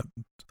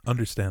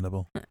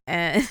 Understandable.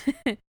 And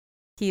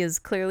he is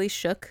clearly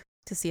shook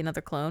to see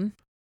another clone,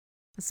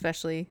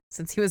 especially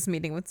since he was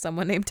meeting with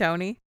someone named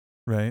Tony.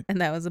 Right.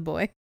 And that was a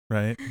boy.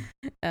 Right.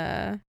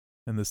 And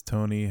this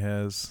Tony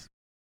has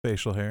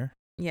facial hair.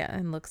 Yeah,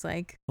 and looks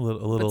like a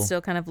little but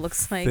still kind of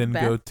looks like thin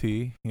Beth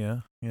goatee.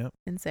 Yeah. Yep.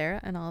 and Sarah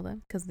and all of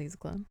them, because he's a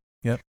clone.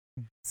 Yep.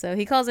 So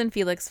he calls in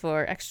Felix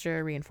for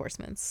extra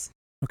reinforcements.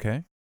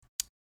 Okay.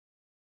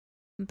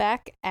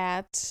 Back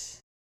at,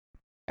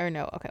 or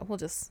no, okay, we'll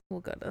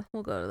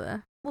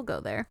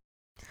go there.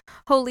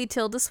 Holy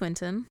Tilda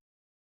Swinton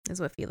is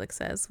what Felix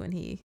says when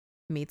he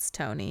meets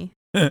Tony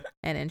and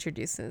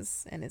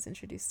is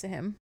introduced to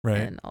him, right,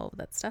 and all of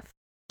that stuff.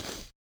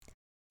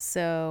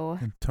 So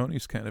and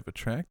Tony's kind of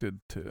attracted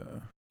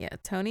to. Yeah,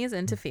 Tony is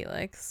into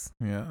Felix.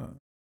 Yeah.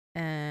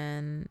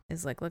 And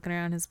is like looking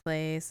around his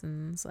place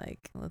and is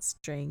like, let's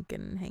drink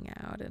and hang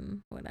out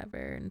and whatever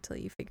until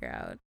you figure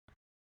out.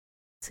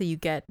 So you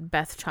get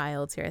Beth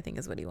Childs here, I think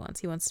is what he wants.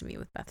 He wants to meet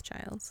with Beth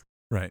Childs.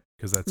 Right,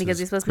 because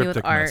he's supposed to meet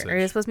with Art, or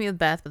he's supposed to meet with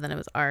Beth, but then it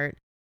was Art,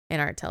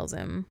 and Art tells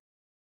him,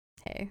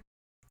 "Hey,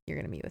 you're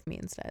gonna meet with me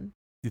instead."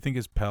 Do you think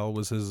his pal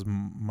was his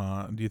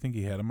do you think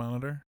he had a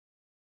monitor?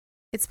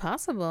 It's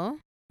possible.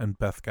 And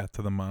Beth got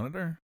to the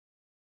monitor?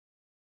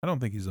 I don't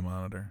think he's a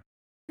monitor.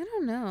 I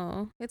don't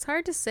know. It's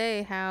hard to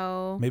say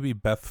how. Maybe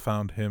Beth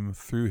found him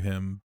through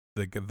him,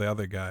 the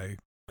other guy,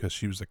 because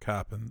she was a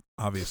cop, and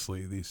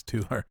obviously these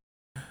two are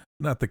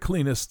Not the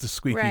cleanest,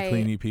 squeaky Right.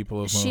 cleany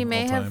people of She all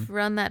may time. have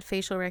run that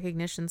facial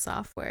recognition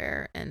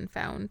software and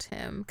found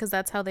him, because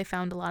that's how they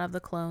found a lot of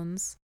the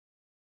clones.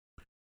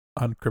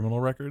 On criminal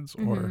records,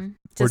 Mhm.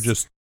 or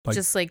just like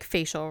just like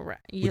facial, with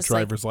just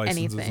driver's like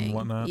licenses anything. and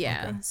whatnot.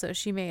 Yeah, Okay. so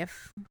she may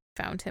have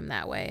found him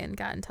that way and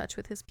got in touch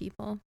with his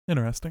people,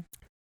 Interesting.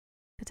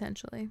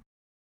 potentially.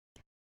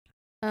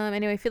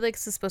 Anyway,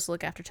 Felix is supposed to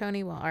look after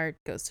Tony while Art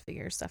goes to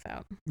figure stuff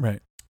out.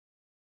 Right.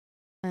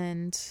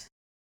 And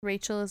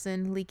Rachel is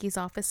in Leaky's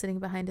office sitting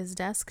behind his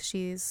desk.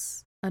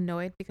 She's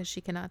annoyed because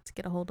she cannot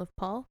get a hold of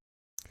Paul.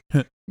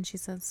 And she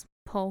says,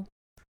 Paul,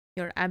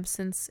 your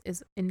absence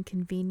is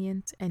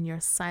inconvenient and your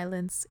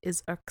silence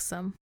is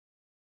irksome.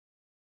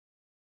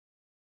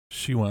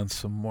 She wants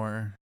some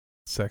more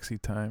sexy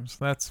times.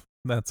 That's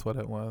what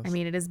it was. I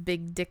mean, it is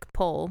Big Dick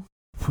Paul.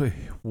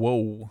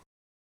 Whoa.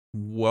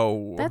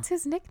 That's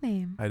his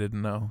nickname. I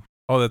didn't know.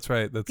 Oh, that's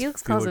right. That's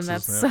Felix calls him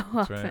that so That's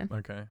often. right.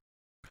 Okay.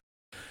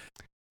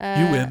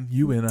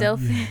 You win.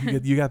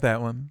 Delphine. You got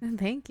that one.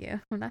 Thank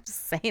you. I'm not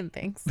just saying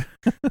things.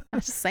 I'm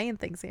just saying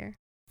things here.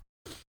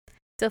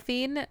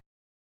 Delphine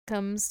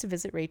comes to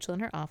visit Rachel in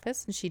her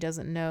office, and she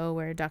doesn't know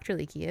where Dr.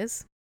 Leakey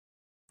is.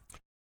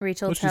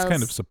 Rachel tells... she's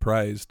kind of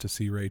surprised to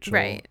see Rachel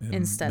right, in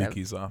instead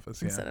Leakey's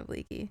office. Instead of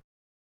Leakey.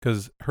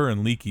 Because her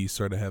and Leakey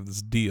sort of have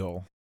this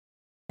deal.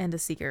 And a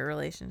secret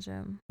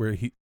relationship. Where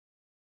he...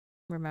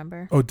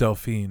 Remember? Oh,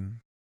 Delphine.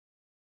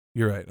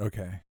 You're right.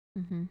 Okay.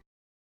 Mm-hmm.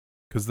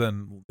 Because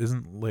then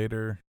doesn't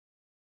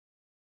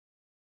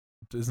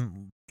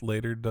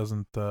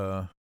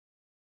oh,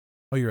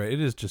 you're right, it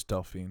is just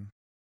Delphine.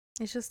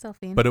 It's just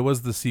Delphine. But it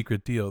was the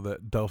secret deal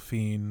that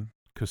Delphine,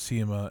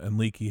 Cosima, and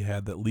Leakey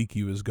had, that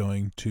Leakey was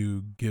going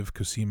to give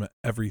Cosima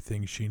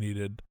everything she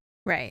needed.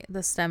 Right,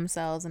 the stem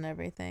cells and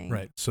everything.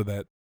 Right, so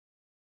that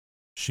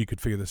she could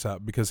figure this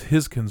out, because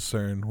his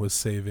concern was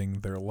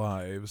saving their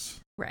lives.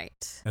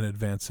 Right. And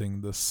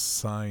advancing the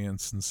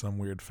science in some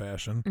weird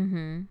fashion.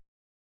 Mm-hmm.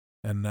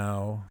 And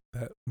now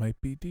that might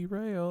be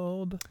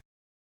derailed.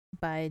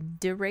 By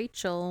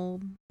DeRachel.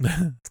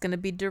 It's going to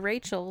be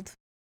DeRacheled.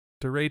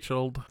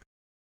 Deracheled.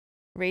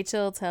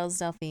 Rachel tells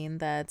Delphine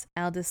that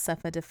Aldous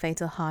suffered a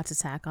fatal heart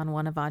attack on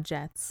one of our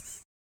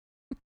jets.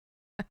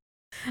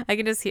 I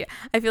can just hear...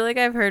 I feel like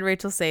I've heard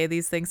Rachel say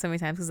these things so many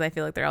times because I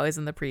feel like they're always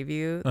in the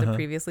preview, the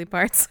previously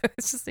parts, so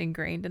it's just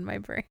ingrained in my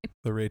brain.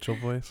 The Rachel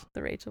voice?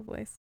 The Rachel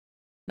voice.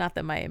 Not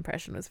that my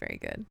impression was very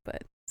good,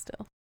 but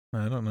still.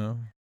 I don't know.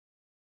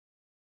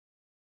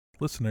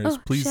 Listeners,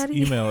 please Shetty.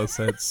 email us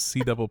at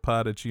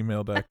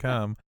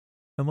cdoublepod@gmail.com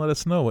and let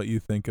us know what you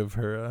think of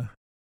her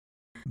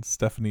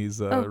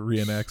Stephanie's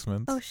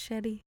reenactments.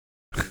 Shetty.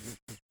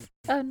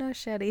 Oh no,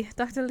 Shetty.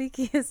 Dr.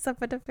 Leakey has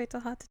suffered a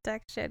fatal heart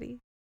attack, Shetty.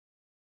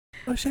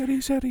 Oh,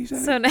 Shetty.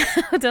 So now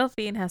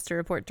Delphine has to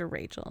report to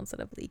Rachel instead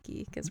of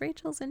Leakey because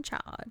Rachel's in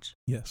charge.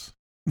 Yes.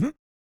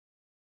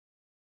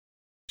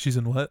 She's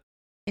in what?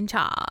 In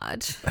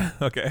charge.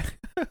 Okay.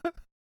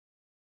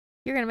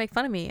 You're going to make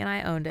fun of me, and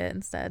I owned it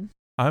instead.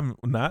 I'm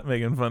not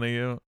making fun of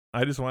you.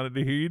 I just wanted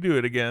to hear you do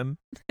it again.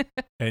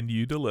 And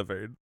you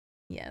delivered.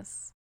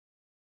 Yes.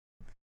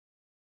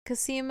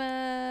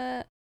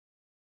 Cosima...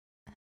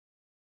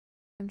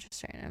 I'm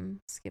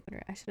skipping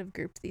her. I should have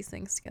grouped these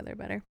things together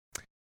better.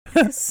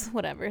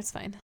 Whatever, it's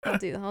fine. I'll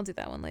do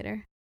that one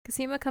later.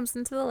 Cosima comes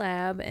into the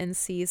lab and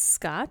sees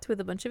Scott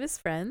with a bunch of his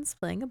friends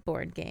playing a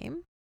board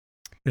game.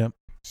 Yep.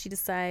 She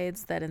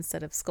decides that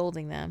instead of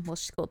scolding them, well,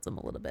 she scolds them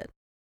a little bit,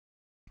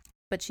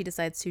 but she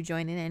decides to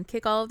join in and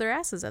kick all of their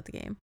asses at the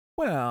game.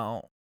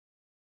 Well,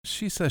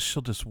 she says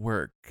she'll just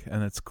work,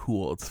 and it's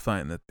cool. It's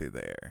fine that they're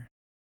there.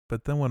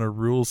 But then when a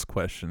rules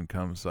question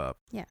comes up,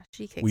 yeah,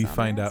 she kicks. We all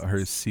find their out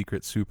her asses.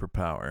 secret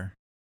superpower,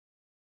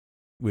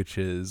 which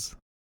is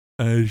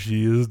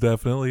she is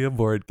definitely a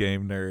board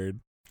game nerd.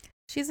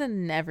 She's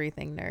an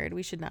everything nerd.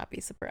 We should not be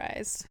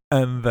surprised.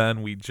 And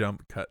then we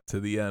jump cut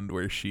to the end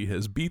where she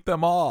has beat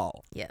them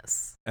all.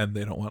 Yes. And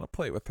they don't want to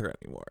play with her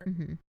anymore.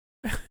 Mm-hmm.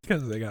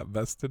 Because they got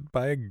bested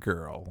by a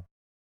girl.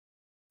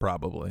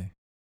 Probably.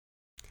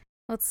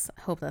 Let's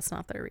hope that's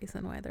not their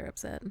reason why they're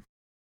upset.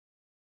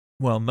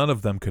 Well, none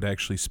of them could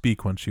actually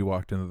speak when she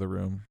walked into the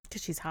room.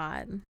 Because she's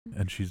hot.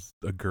 And she's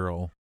a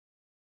girl.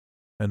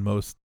 And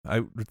I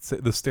would say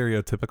the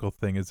stereotypical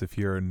thing is if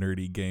you're a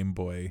nerdy Game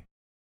Boy,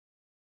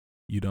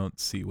 you don't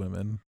see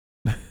women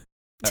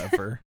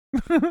ever.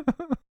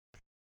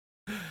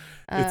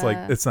 It's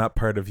like, it's not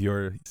part of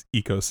your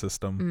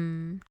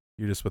ecosystem.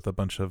 You're just with a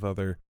bunch of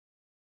other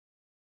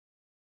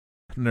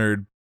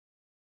nerd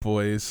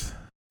boys.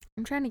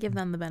 I'm trying to give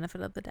them the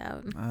benefit of the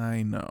doubt.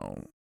 I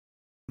know.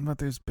 But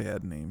there's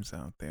bad names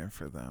out there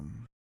for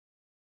them.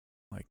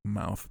 Like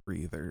mouth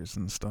breathers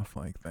and stuff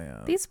like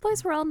that. These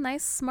boys were all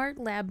nice, smart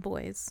lab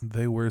boys.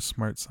 They were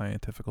smart,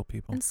 scientifical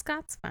people. And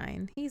Scott's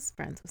fine. He's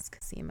friends with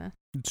Cosima.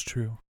 It's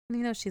true. You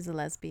know she's a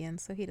lesbian,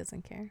 so he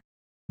doesn't care.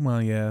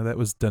 Well, yeah, that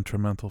was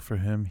detrimental for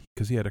him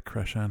because he had a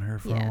crush on her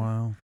for a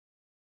while.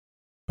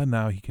 But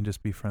now he can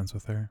just be friends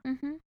with her.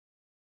 Mm-hmm.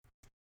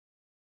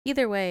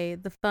 Either way,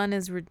 the fun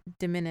is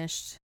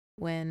diminished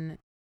when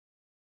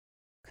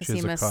She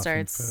has a Cosima coughing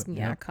starts, fit,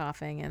 yeah, yep.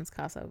 coughing and it's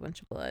coughs out a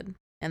bunch of blood.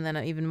 And then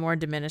even more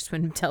diminished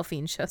when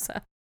Delphine shows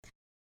up.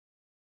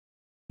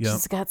 Yep.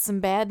 She's got some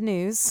bad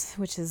news,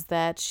 which is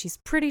that she's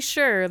pretty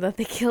sure that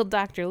they killed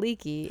Dr.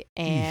 Leakey,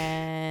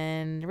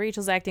 and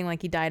Rachel's acting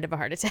like he died of a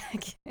heart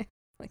attack.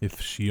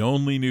 If she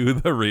only knew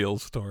the real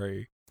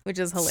story. Which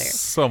is hilarious.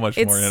 So much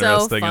It's more so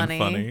interesting funny.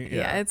 and funny.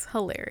 Yeah, it's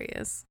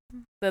hilarious.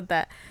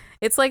 That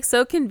it's like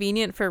so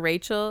convenient for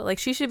Rachel. Like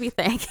she should be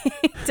thanking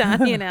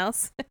Donnie and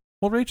Alice.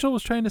 Well, Rachel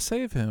was trying to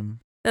save him.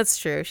 That's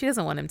true. She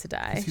doesn't want him to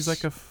die. 'Cause he's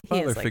like a He is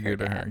father like figure her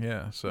to her. dad.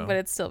 Yeah, so. But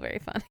it's still very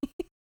funny.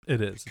 It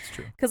is. It's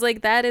true. Because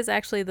like that is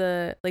actually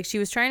she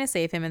was trying to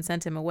save him and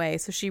sent him away.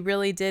 So she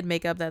really did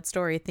make up that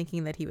story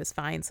thinking that he was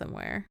fine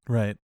somewhere.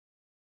 Right.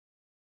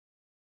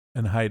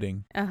 And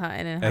hiding.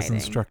 And in as hiding.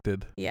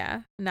 instructed.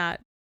 Yeah,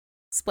 not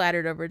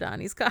splattered over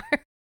Donnie's car.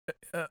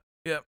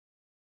 Yep.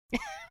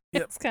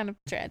 It's kind of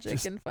tragic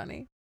Just- and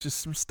funny. Just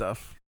some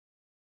stuff.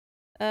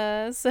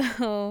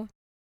 So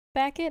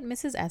back at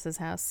Mrs. S's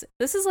house.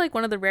 This is like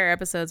one of the rare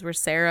episodes where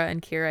Sarah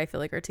and Kira, I feel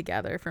like, are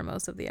together for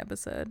most of the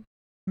episode.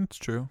 It's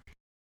true.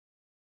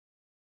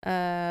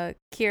 Kira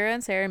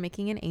and Sarah are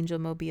making an angel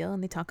mobile,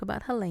 and they talk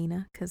about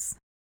Helena because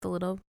the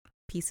little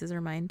pieces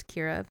remind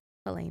Kira of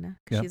Helena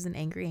because Yep. she's an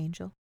angry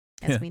angel,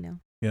 as we know.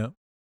 Yeah.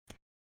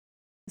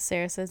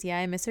 Sarah says, "Yeah,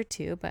 I miss her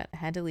too, but I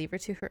had to leave her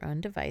to her own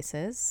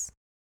devices."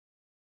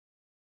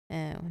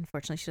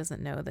 Unfortunately, she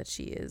doesn't know that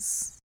she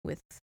is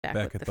back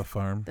Back with at the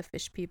farm. the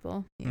fish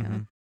people. Yeah.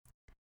 Mhm.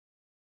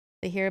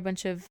 They hear a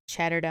bunch of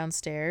chatter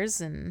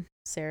downstairs, and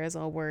Sarah's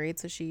all worried,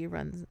 so she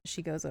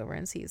goes over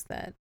and sees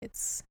that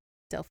it's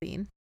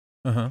Delphine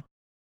Uh-huh.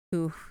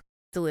 who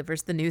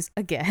delivers the news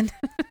again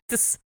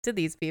to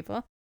these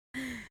people,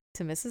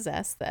 to Mrs.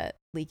 S, that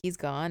Leakey's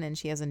gone, and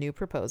she has a new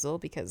proposal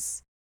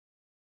because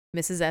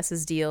Mrs.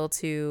 S's deal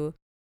to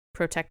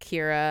protect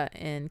Kira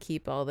and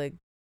keep all the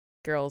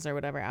girls or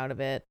whatever out of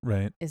it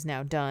Right. is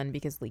now done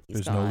because Leakey's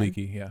There's gone. no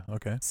leaky. Yeah.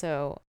 Okay.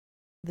 So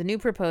the new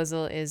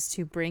proposal is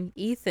to bring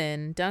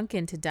Ethan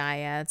Duncan to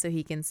Dyad so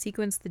he can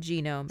sequence the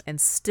genome and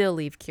still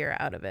leave Kira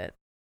out of it.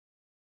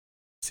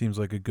 Seems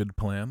like a good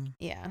plan.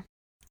 Yeah.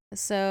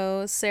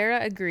 So Sarah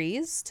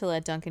agrees to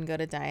let Duncan go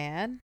to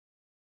Dyad.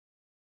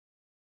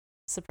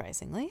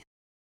 Surprisingly.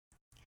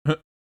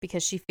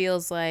 Because she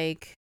feels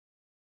like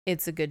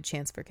it's a good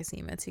chance for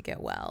Cosima to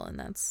get well, and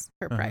that's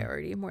her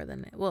priority more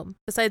than... Well,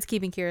 besides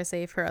keeping Kira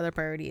safe, her other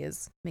priority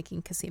is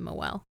making Cosima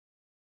well.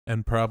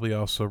 And probably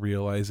also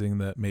realizing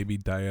that maybe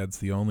Dyad's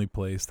the only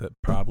place that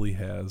probably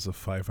has a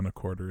 5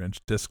 1/4-inch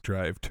disk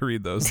drive to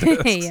read those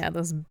discs. Yeah,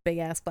 those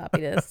big-ass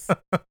floppy disks.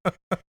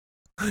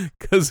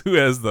 Because who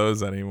has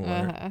those anymore?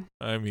 Uh-huh.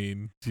 I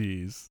mean,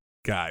 geez.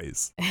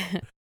 Guys,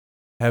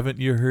 haven't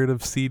you heard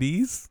of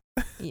CDs?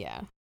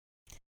 Yeah.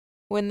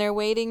 When they're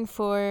waiting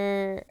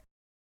for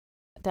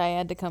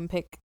Dyad to come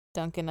pick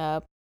Duncan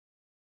up,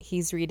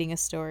 he's reading a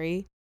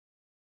story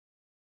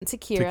to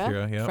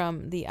Kira, yep.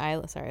 from the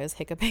island. Sorry, I was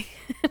hiccuping.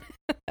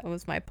 That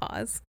was my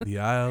pause. The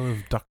Isle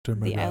of Dr.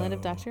 Moreau. The island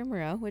of Dr.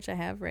 Moreau, which I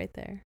have right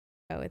there.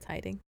 Oh, it's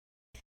hiding.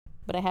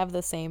 But I have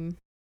the same,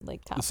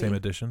 like, copy. The same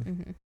edition?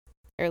 Mm-hmm.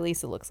 Or at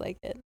least it looks like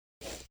it.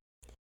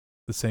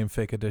 The same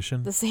fake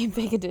edition? The same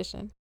fake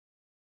edition.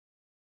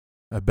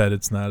 I bet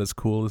it's not as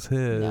cool as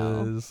his.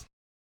 No.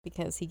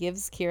 Because he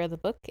gives Kira the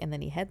book and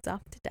then he heads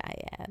off to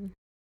Dyad.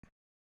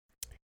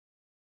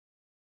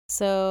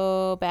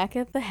 So back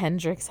at the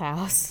Hendricks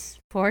house,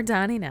 poor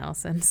Donnie and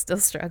Allison still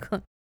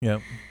struggling.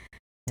 Yep.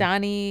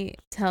 Donnie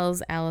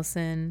tells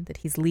Allison that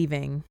he's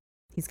leaving.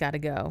 He's got to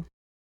go.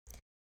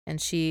 And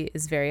she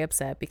is very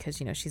upset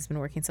because, she's been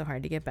working so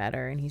hard to get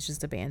better and he's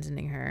just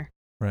abandoning her.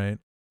 Right.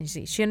 And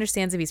she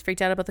understands if he's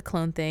freaked out about the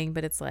clone thing,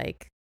 but it's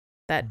like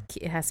that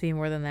it has to be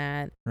more than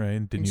that.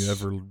 Right. Did you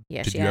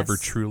ever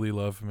truly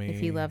love me? If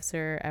he loves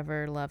her,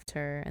 ever loved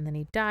her. And then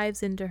he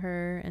dives into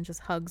her and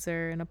just hugs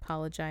her and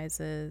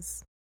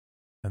apologizes.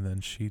 And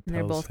then she And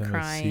they're tells both him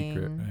crying. a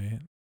secret, right?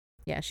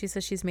 Yeah, she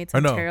says she's made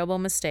some terrible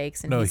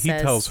mistakes. And no, he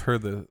says, tells her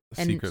the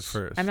secret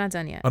first. I'm not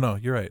done yet. Oh, no,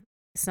 you're right.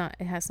 It's not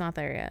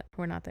there yet.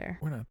 We're not there.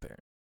 We're not there.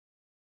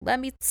 Let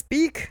me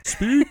speak.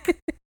 Speak.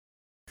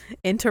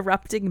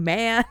 Interrupting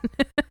man.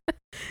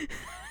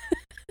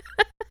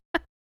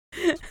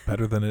 It's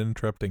better than an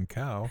interrupting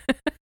cow.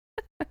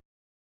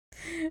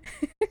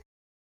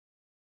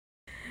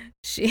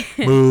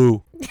 Moo.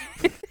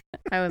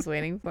 I was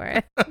waiting for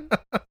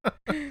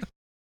it.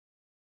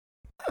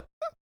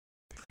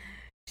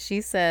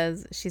 She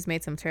says she's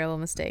made some terrible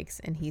mistakes,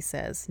 and he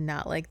says,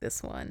 not like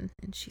this one.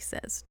 And she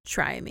says,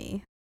 try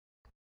me.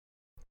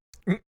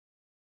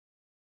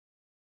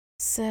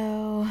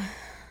 So,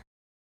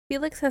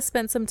 Felix has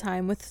spent some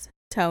time with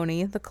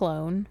Tony, the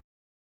clone,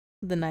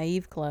 the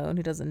naive clone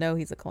who doesn't know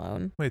he's a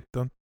clone. Wait,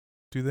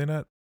 do they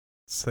not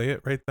say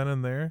it right then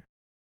and there?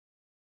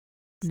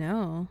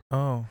 No.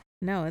 Oh.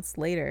 No, it's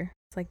later.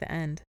 It's like the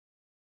end.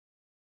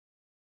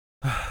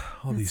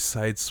 All these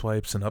side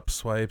swipes and up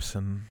swipes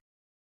and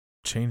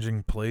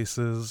changing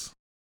places.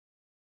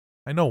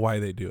 I know why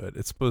they do it.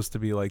 It's supposed to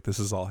be like this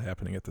is all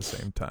happening at the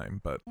same time,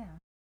 but yeah,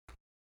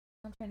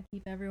 I'm trying to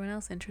keep everyone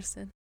else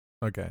interested.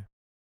 Okay.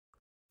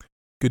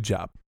 Good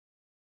job.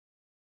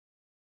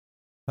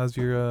 How's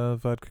your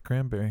vodka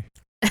cranberry?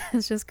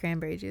 It's just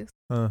cranberry juice.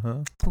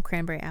 Uh-huh. Oh,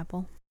 cranberry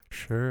apple.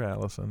 Sure,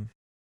 Allison.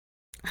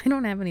 I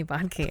don't have any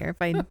vodka here.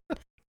 If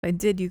I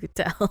did, you could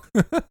tell.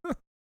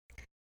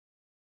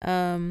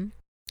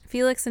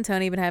 Felix and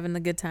Tony have been having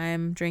a good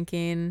time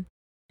drinking,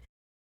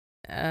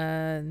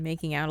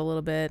 making out a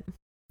little bit.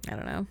 I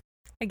don't know.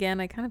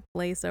 Again, I kind of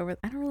glazed over.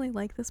 I don't really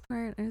like this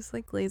part. I just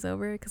like glaze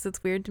over it because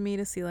it's weird to me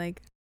to see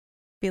like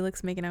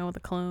Felix making out with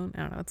a clone.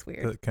 I don't know. It's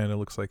weird. That kind of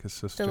looks like his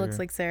sister. It looks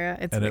like Sarah.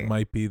 It's and weird. it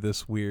might be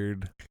this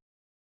weird,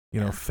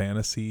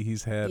 fantasy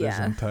he's had his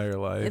entire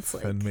life, It's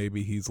like, and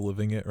maybe he's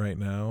living it right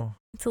now.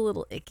 It's a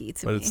little icky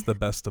to me. me. But it's the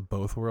best of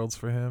both worlds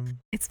for him.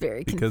 It's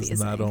very because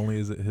confusing. not only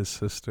is it his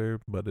sister,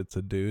 but it's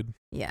a dude.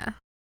 Yeah.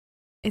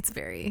 It's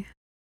very,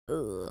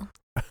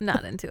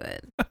 not into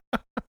it.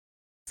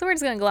 So we're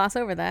just going to gloss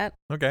over that.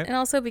 Okay. And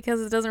also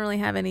because it doesn't really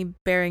have any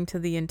bearing to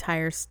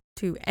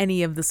to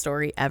any of the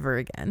story ever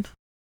again.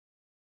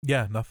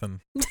 Yeah,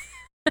 nothing.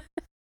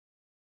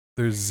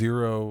 There's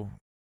zero.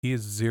 He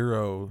is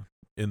zero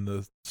in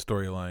the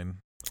storyline.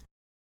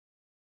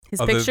 His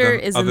picture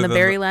is in the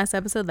very last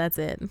episode. That's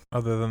it.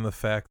 Other than the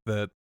fact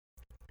that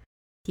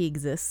he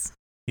exists.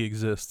 He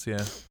exists,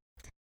 yeah.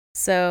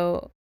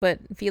 So, but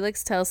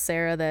Felix tells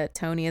Sarah that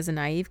Tony is a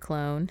naive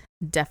clone.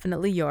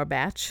 Definitely your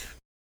batch.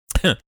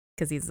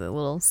 Because he's a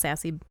little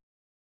sassy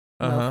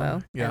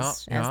mofo,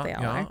 as they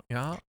all are.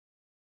 Yeah.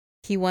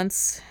 He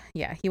wants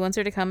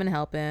her to come and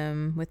help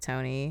him with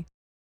Tony.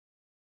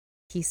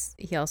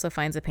 He also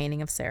finds a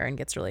painting of Sarah and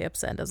gets really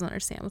upset, doesn't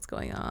understand what's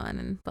going on,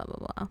 and blah,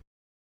 blah, blah.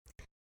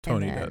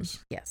 Tony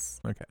does. Yes.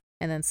 Okay.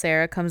 And then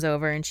Sarah comes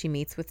over and she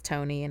meets with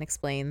Tony and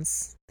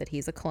explains that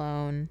he's a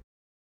clone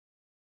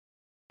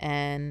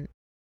and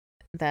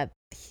that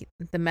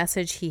the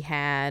message he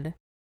had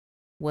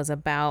was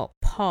about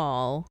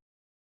Paul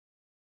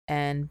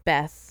and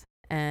Beth,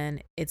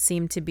 and it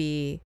seemed to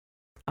be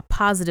a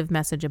positive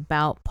message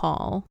about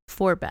Paul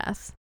for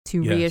Beth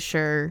to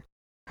reassure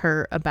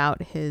her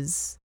about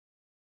his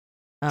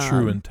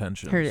true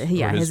intentions.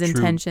 His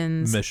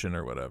intentions, mission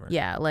or whatever.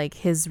 Yeah, like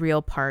his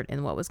real part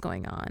in what was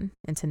going on,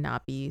 and to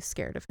not be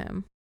scared of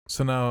him.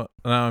 So now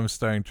I'm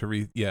starting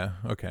to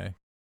okay.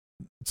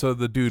 So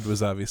the dude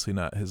was obviously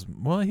not his.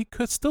 Well, he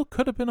could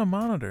have been a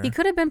monitor. He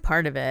could have been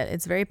part of it.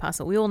 It's very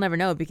possible. We will never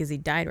know because he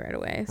died right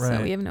away. Right.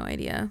 So we have no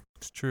idea.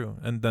 It's true.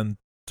 And then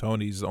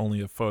Tony's only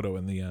a photo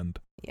in the end.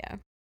 Yeah.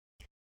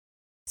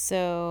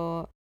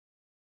 So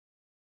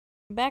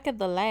back at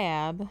the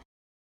lab,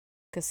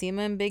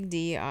 Cosima and Big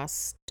D are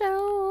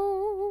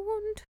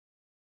stoned.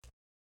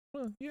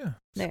 Well, yeah.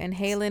 They're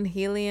inhaling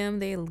helium.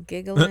 They're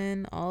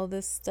giggling, all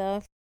this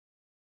stuff.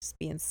 Just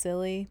being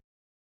silly.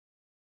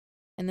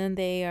 And then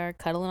they are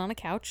cuddling on a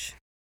couch.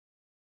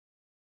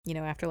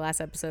 After last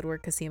episode where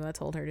Cosima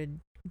told her to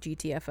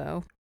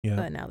GTFO. Yeah.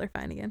 But now they're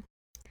fine again.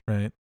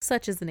 Right.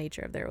 Such is the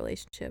nature of their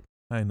relationship.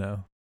 I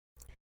know.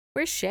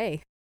 Where's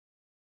Shay?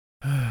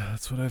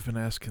 That's what I've been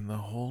asking the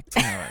whole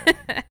time.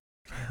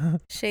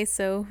 Shay's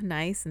so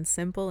nice and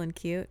simple and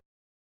cute.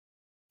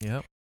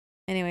 Yep.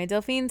 Anyway,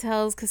 Delphine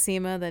tells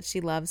Cosima that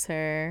she loves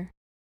her.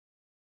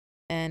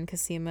 And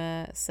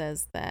Cosima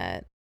says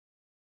that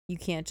you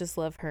can't just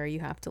love her,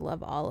 you have to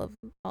love all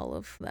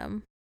of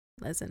them,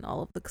 as in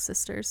all of the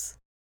sisters.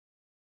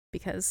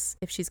 Because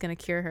if she's going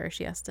to cure her,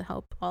 she has to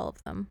help all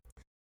of them.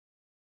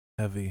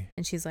 Heavy.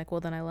 And she's like,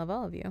 well, then I love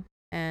all of you.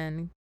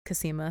 And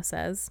Cosima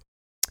says,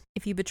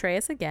 if you betray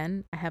us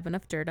again, I have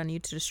enough dirt on you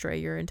to destroy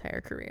your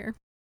entire career.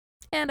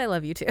 And I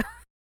love you too.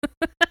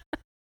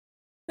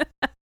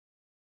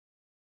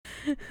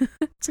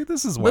 See,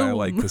 this is why I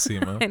like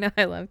Cosima. I know,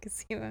 I love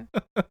Cosima.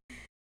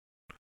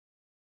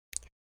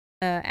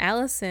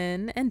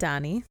 Allison and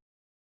Donnie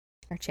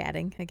are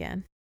chatting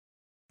again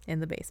in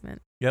the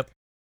basement. Yep.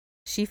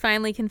 She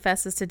finally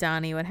confesses to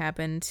Donnie what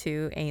happened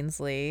to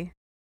Ainsley.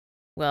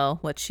 Well,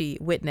 what she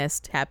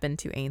witnessed happened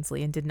to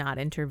Ainsley and did not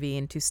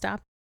intervene to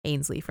stop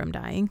Ainsley from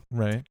dying.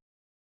 Right.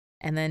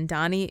 And then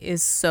Donnie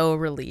is so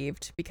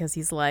relieved because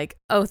he's like,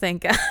 oh,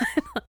 thank God.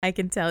 I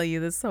can tell you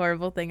this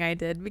horrible thing I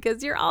did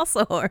because you're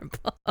also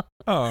horrible.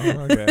 Oh,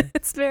 okay.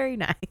 It's very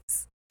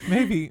nice.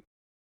 Maybe.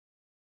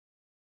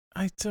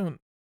 I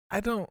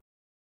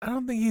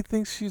don't think he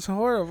thinks she's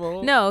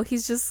horrible. No,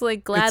 he's just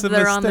like glad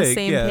they're on the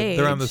same page.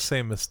 They're on the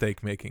same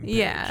mistake making page.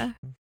 Yeah.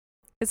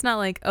 It's not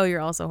like, oh,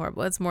 you're also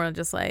horrible. It's more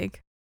just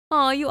like,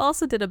 oh, you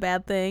also did a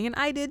bad thing and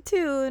I did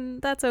too.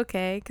 And that's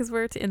okay because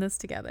we're in this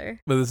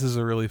together. But this is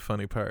a really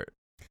funny part.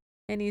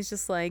 And he's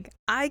just like,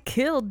 I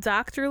killed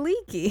Dr.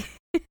 Leakey.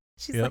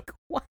 She's like,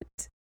 what?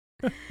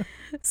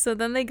 So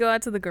then they go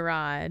out to the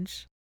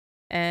garage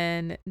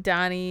and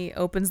Donnie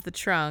opens the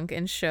trunk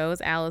and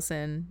shows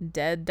Allison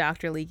dead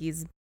Dr.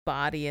 Leakey's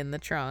body in the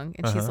trunk.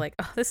 And she's like,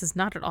 oh, this is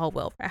not at all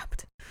well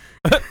wrapped.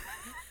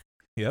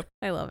 Yep.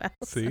 I love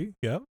Allison. See?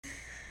 Yep.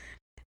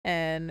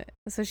 And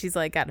so she's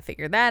like, got to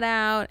figure that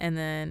out. And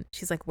then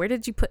she's like, where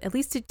did you put, at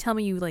least to tell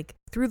me you like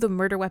threw the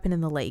murder weapon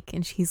in the lake.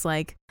 And she's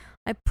like,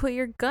 I put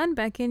your gun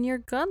back in your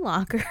gun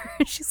locker.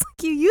 She's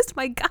like, you used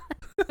my gun.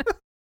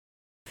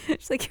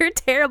 She's like, you're a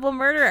terrible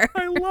murderer.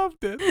 I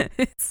loved it.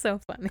 It's so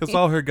funny. Because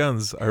all her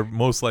guns are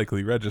most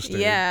likely registered.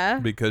 Yeah.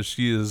 Because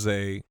she is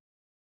a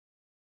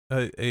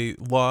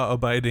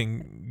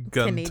law-abiding,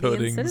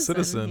 gun-toting Canadian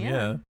citizen.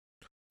 Yeah.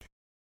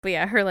 But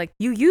yeah, her like,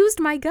 you used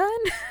my gun?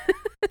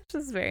 Which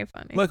is very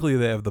funny. Luckily,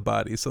 they have the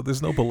body, so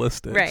there's no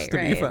ballistics to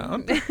be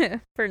found.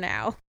 For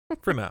now.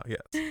 For now,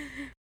 yes.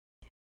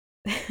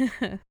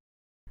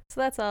 So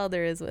that's all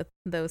there is with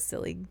those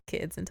silly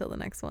kids until the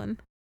next one.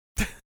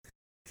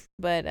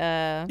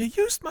 But you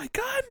used my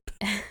gun.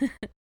 Okay,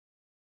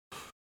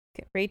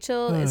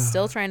 Rachel is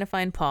still trying to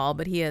find Paul,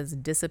 but he has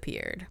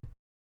disappeared.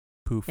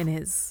 Poof. And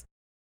his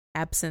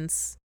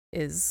absence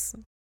is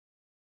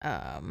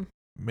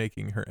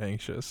making her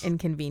anxious.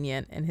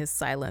 inconvenient, and his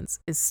silence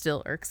is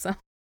still irksome.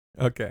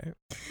 Okay.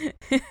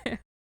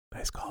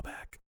 Nice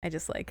callback. I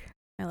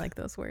like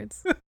those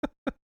words.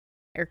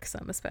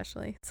 Irksome,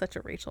 especially. It's such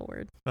a Rachel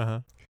word.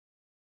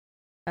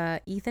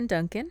 Ethan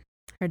Duncan,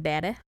 her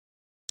daddy,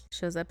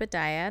 shows up at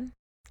Dyad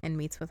and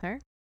meets with her.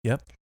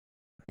 Yep.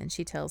 And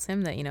she tells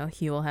him that,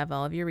 he will have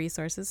all of your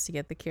resources to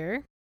get the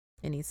cure.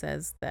 And he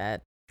says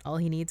that all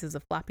he needs is a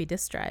floppy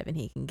disk drive and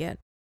he can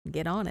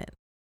get on it.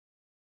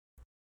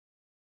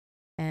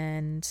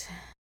 And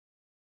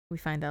we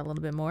find out a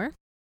little bit more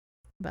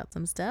about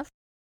some stuff.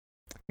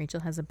 Rachel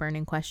has a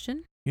burning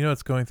question. You know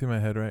what's going through my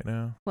head right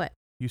now? What?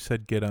 You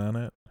said get on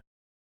it.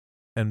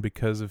 And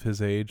because of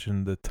his age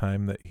and the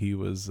time that he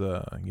was,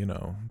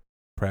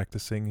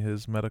 practicing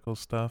his medical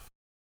stuff,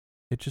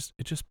 it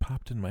just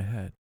popped in my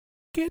head.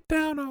 Get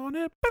down on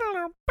it.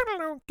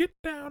 Get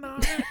down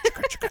on it.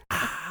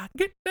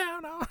 Get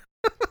down on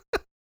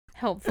it.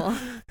 Helpful.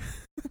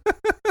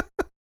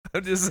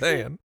 I'm just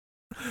saying.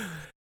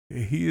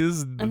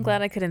 I'm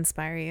glad I could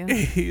inspire you.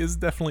 He is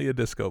definitely a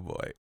disco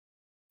boy.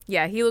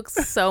 Yeah, he looks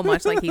so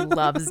much like he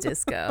loves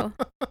disco.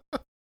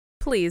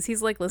 Please,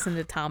 he's like listening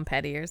to Tom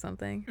Petty or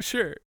something.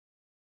 Sure.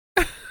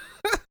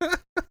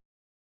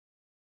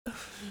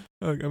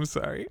 I'm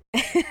sorry.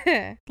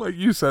 Like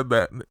you said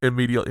that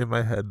immediately in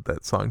my head,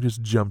 that song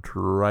just jumped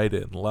right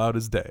in, loud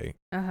as day.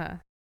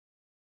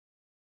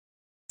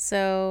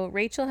 So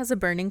Rachel has a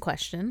burning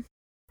question.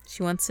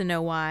 She wants to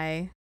know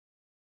why.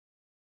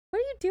 What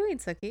are you doing,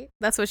 Suki?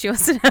 That's what she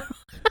wants to know.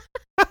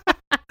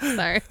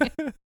 Sorry.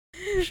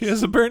 She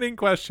has a burning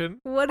question.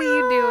 What are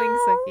you doing,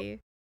 Suki?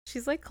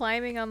 She's like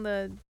climbing on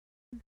the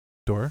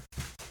door,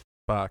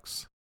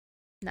 box.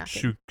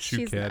 Knocking.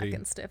 She's caddy.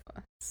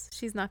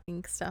 She's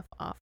knocking stuff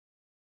off.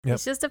 Yep.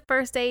 It's just a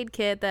first aid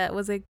kit that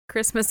was a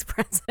Christmas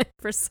present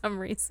for some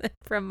reason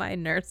from my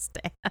nurse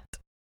dad.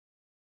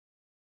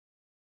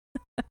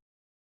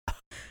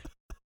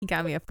 He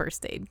got me a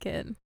first aid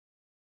kit.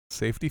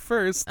 Safety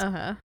first.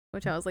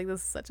 Which I was like,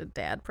 this is such a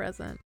dad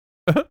present.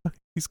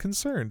 He's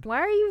concerned. Why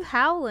are you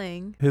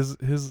howling? His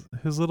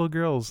little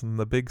girls in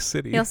the big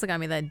city. He also got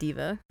me that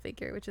diva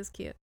figure, which is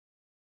cute.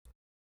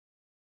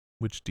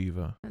 Which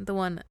diva? The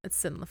one that's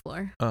sitting on the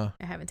floor. I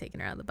haven't taken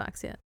her out of the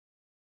box yet.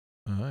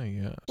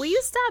 Yes. Will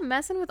you stop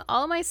messing with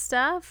all my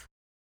stuff?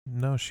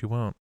 No, she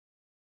won't.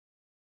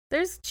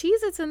 There's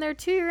Cheez-Its in there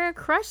too. You're gonna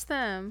crush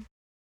them.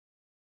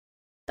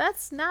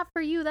 That's not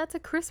for you. That's a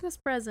Christmas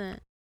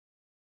present.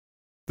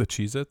 The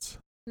Cheez-Its?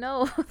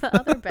 No, the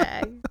other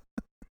bag.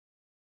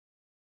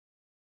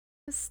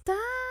 Stop.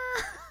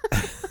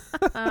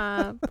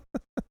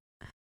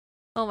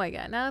 Oh my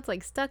god, now it's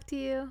like stuck to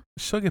you.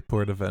 She'll get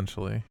bored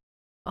eventually.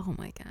 Oh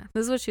my god.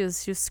 This is what she was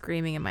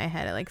screaming in my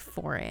head at like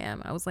 4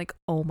 a.m. I was like,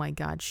 oh my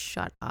god,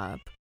 shut up.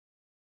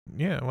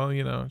 Yeah, well,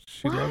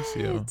 she loves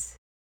you.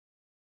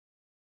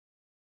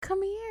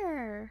 Come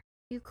here.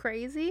 You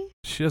crazy?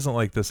 She doesn't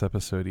like this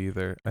episode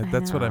either.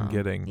 That's what I'm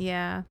getting.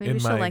 Yeah, maybe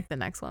she'll like the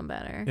next one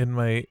better. In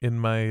my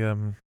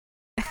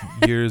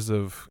years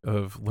of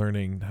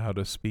learning how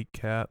to speak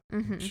cat,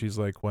 she's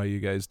like, why are you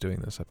guys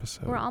doing this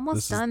episode? We're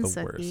almost done,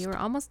 Suki. We're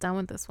almost done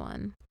with this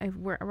one.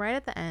 We're right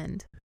at the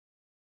end.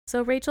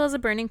 So Rachel has a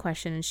burning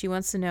question, and she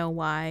wants to know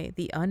why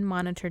the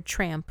unmonitored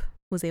tramp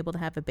was able to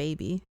have a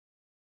baby.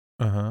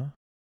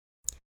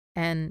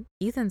 And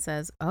Ethan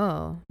says,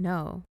 oh,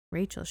 no,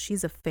 Rachel,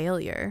 she's a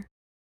failure.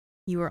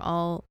 You were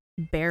all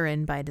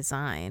barren by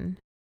design.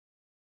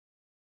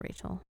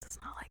 Rachel does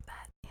not like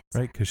that answer.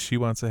 Right, because she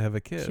wants to have a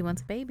kid. She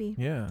wants a baby.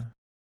 Yeah.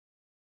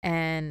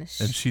 And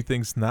she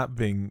thinks not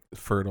being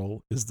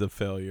fertile is the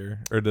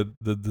failure, or the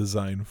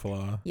design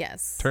flaw.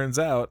 Yes. Turns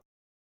out,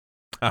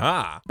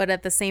 but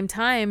at the same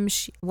time,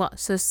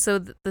 so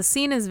the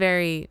scene is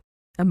very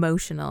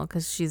emotional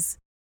because she's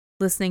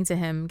listening to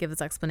him give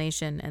this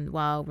explanation, and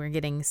while we're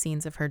getting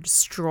scenes of her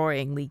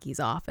destroying Leaky's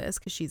office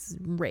because she's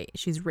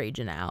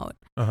raging out.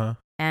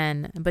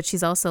 But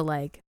she's also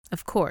like,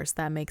 of course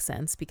that makes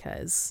sense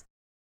because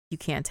you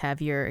can't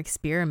have your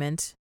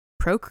experiment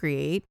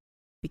procreate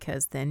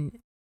because then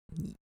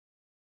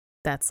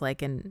that's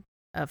like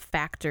a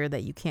factor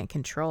that you can't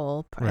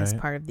control as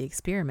part of the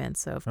experiment.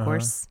 So of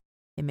course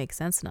it makes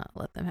sense not to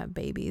let them have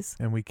babies.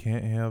 And we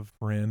can't have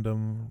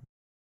random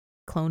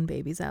clone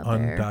babies out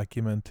there.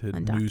 Undocumented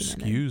new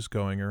SKUs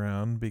going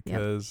around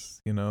because,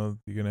 you're going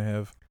to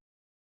have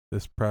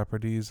This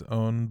property's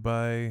owned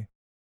by.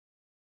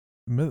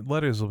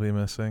 Letters will be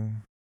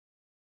missing,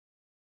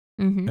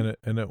 Mm-hmm.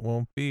 and it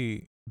won't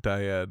be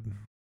dyad.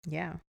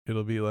 Yeah.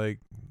 It'll be like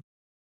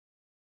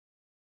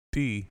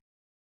D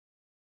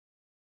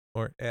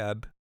or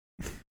ad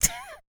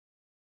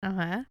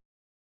Uh-huh.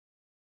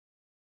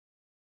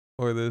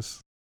 or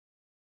this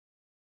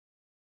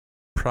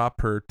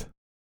propert.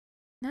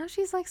 Now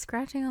she's like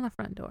scratching on the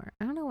front door.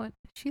 I don't know what.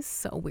 She's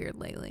so weird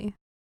lately.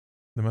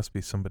 There must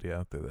be somebody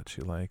out there that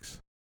she likes.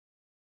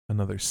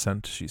 Another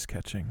scent she's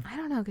catching. I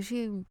don't know, because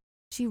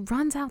she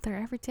runs out there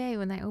every day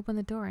when I open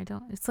the door.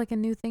 It's like a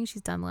new thing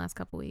she's done the last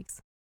couple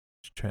weeks.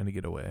 She's trying to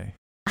get away.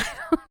 I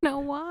don't know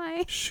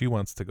why. She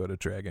wants to go to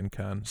Dragon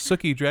Con.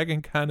 Suki,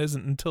 Dragon Con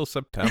isn't until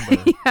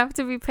September. You have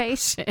to be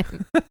patient.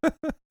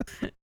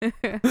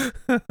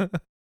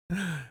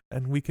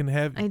 And we can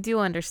have. I do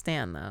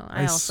understand, though.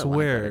 I also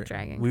swear, want to go to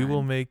Dragon we Con.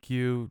 will make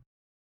you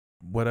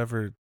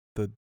whatever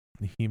the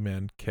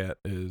He-Man cat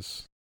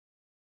is.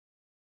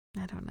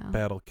 I don't know.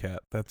 Battle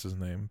Cat. That's his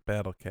name.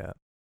 Battle Cat.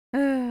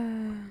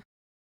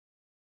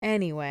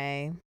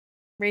 Anyway,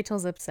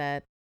 Rachel's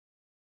upset.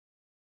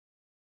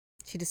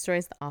 She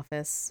destroys the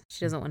office.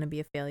 She doesn't want to be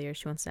a failure.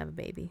 She wants to have a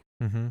baby.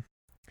 Mm-hmm.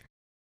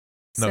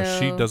 No,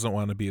 she doesn't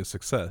want to be a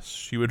success.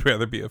 She would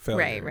rather be a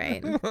failure.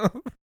 Right.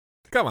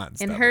 Come on,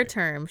 In her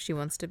terms, she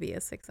wants to be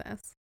a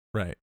success.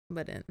 Right.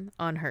 But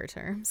on her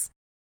terms.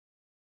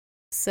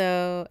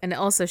 So, and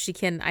also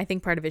I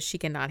think part of it, she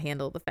cannot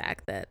handle the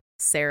fact that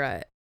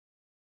Sarah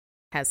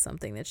has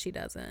something that she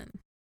doesn't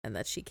and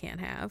that she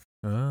can't have.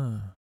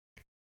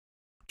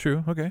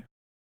 True. Okay.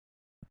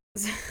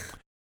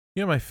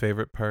 You know my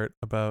favorite part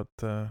about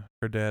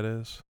her dad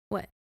is?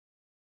 What?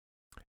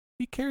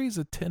 He carries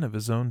a tin of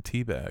his own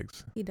tea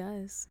bags. He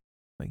does.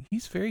 Like,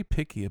 he's very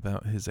picky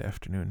about his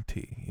afternoon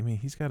tea. I mean,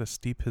 he's got to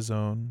steep his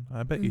own.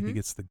 I bet you he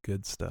gets the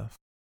good stuff.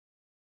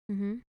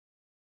 Mm-hmm.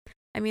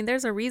 I mean,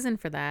 there's a reason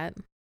for that.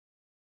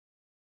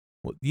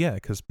 Well, yeah,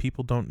 because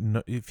people don't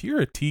know. If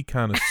you're a tea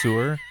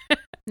connoisseur...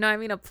 No, I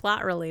mean a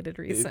plot-related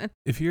reason.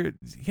 If you're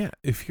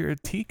a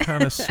tea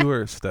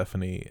connoisseur,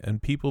 Stephanie,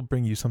 and people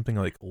bring you something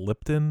like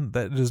Lipton,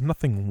 that is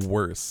nothing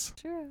worse.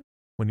 True.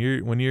 When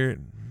you're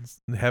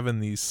having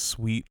these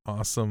sweet,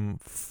 awesome,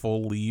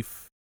 full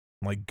leaf,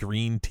 like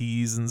green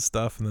teas and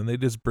stuff, and then they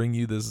just bring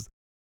you this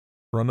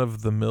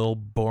run-of-the-mill,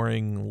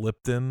 boring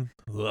Lipton.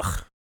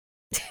 Ugh.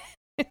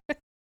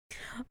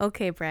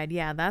 Okay, Brad.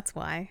 Yeah, that's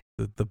why.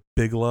 The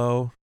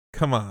Bigelow.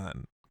 Come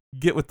on,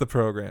 get with the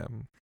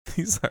program.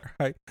 These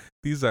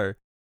are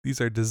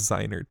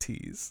designer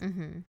teas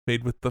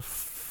made with the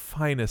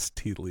finest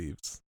tea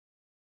leaves,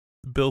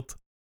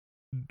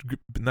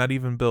 not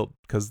even built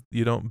because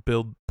you don't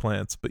build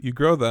plants, but you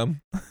grow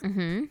them.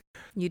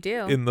 You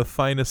do in the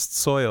finest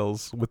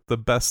soils with the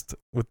best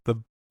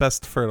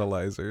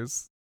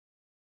fertilizers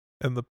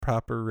and the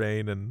proper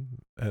rain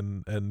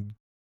and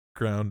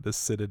ground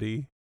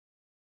acidity.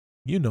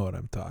 You know what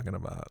I'm talking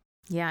about.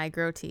 Yeah, I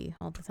grow tea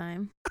all the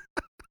time.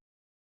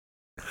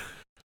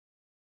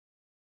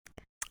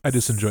 I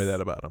just enjoy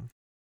that about him.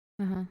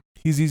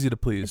 He's easy to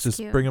please. It's just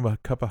cute. bring him a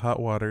cup of hot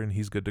water and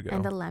he's good to go.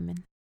 And a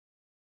lemon.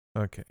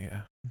 Okay,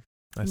 yeah.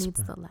 He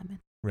needs the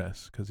lemon.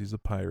 Yes, because he's a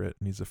pirate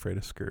and he's afraid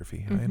of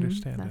scurvy. I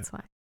understand That's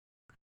why.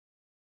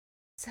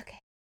 It's okay.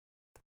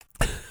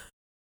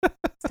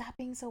 Stop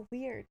being so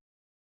weird.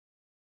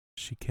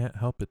 She can't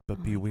help it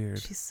but be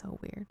weird. She's so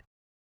weird.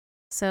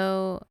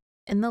 So,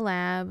 in the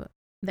lab,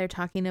 they're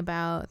talking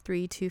about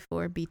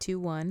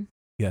 324B21.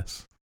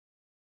 Yes.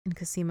 And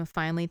Cosima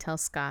finally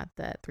tells Scott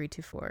that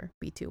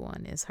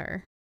 324B21 is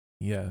her.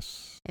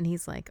 Yes. And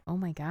he's like, "Oh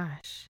my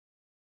gosh."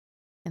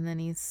 And then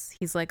he's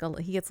like,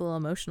 he gets a little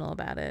emotional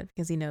about it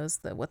because he knows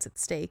that what's at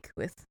stake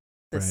with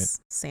this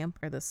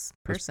this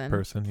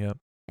person. Yep.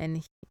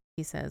 And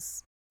he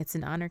says, "It's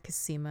an honor,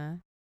 Cosima,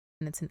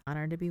 and it's an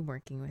honor to be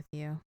working with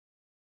you."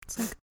 It's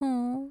like,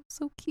 oh,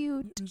 so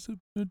cute. It's an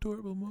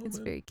adorable moment. It's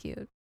very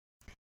cute.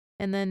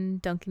 And then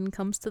Duncan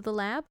comes to the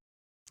lab,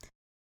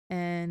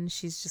 and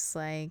she's just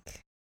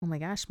like, "Oh my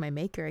gosh, my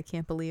maker, I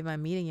can't believe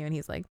I'm meeting you." And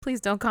he's like, "Please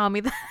don't call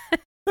me that."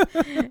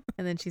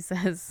 And then she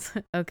says,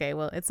 "Okay,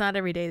 well, it's not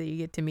every day that you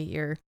get to meet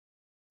your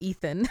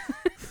Ethan,"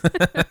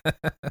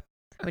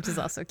 which is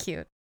also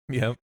cute.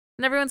 Yep.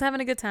 And everyone's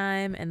having a good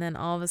time. And then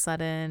all of a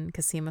sudden,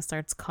 Cosima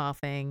starts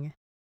coughing.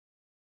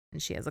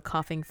 And she has a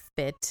coughing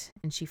fit.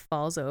 And she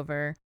falls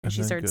over. And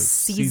she starts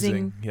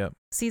seizing. Yep.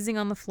 Seizing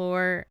on the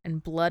floor.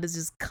 And blood is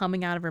just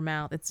coming out of her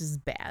mouth. It's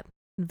just bad.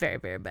 Very,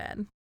 very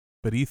bad.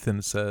 But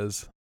Ethan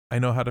says, "I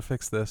know how to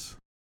fix this."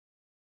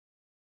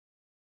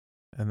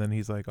 And then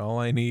he's like, "All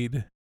I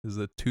need is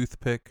a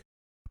toothpick,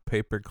 a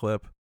paper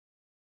clip,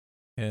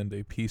 and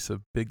a piece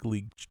of Big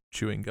League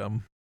chewing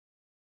gum."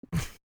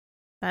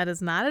 That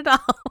is not at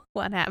all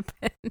what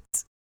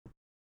happened.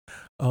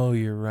 Oh,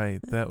 you're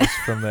right. That was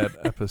from that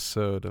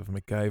episode of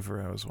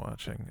MacGyver I was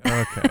watching.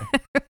 Okay.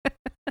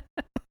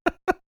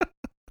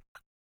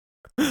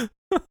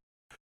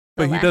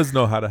 But he does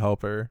know how to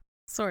help her.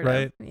 Sort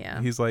right? of,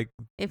 yeah. He's like,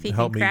 if he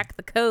help can crack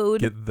the code.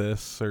 Get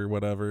this or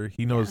whatever.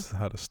 He knows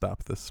how to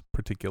stop this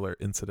particular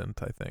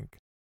incident, I think.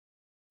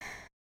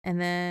 And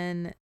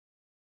then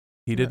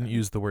He didn't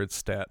use the word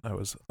stat. I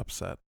was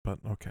upset, but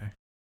okay.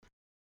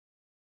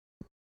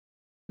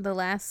 the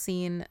last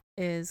scene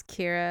is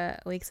Kira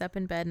wakes up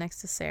in bed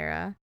next to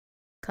Sarah,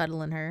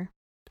 cuddling her.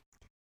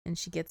 And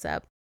she gets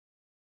up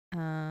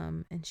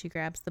and she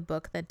grabs the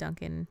book that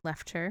Duncan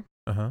left her.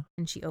 Uh-huh.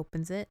 And she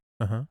opens it.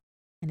 Uh-huh.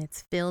 And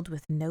it's filled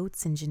with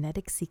notes and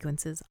genetic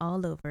sequences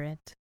all over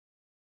it.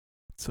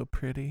 It's so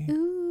pretty.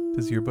 Ooh.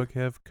 Does your book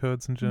have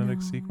codes and genetic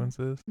No.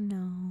 sequences?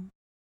 No.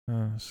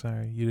 Oh,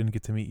 sorry. You didn't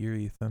get to meet your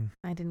Ethan.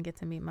 I didn't get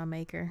to meet my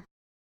maker.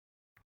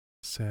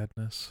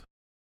 Sadness.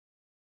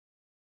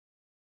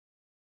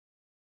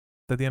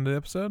 Is that the end of the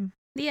episode?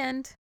 The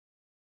end.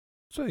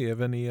 So you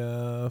have any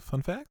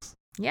fun facts?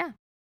 Yeah.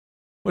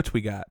 What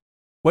we got?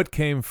 What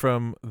came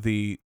from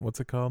the, what's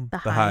it called? The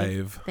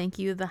Hive. Thank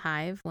you, The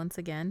Hive, once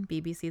again.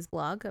 BBC's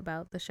blog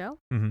about the show.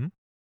 Mm-hmm.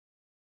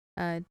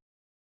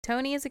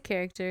 Tony is a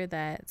character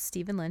that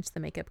Stephen Lynch, the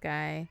makeup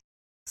guy,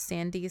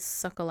 Sandy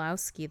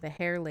Sokolowski, the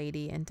hair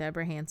lady, and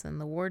Deborah Hansen,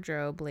 the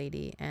wardrobe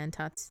lady, and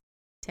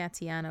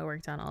Tatiana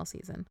worked on all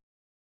season.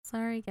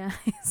 Sorry,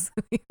 guys.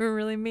 We were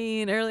really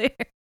mean earlier.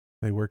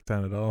 They worked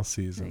on it all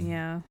season.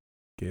 Yeah.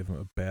 Gave him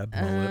a bad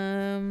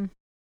mullet.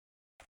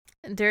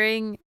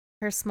 During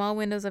her small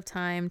windows of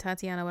time,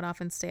 Tatiana would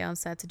often stay on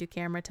set to do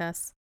camera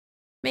tests,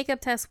 makeup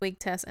tests, wig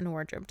tests, and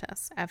wardrobe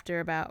tests. After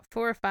about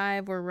 4 or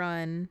 5 were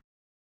run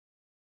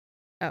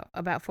in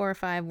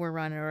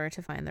order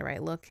to find the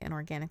right look and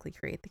organically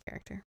create the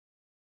character.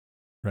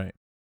 Right.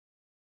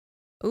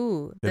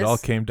 Ooh. It all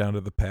came down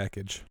to the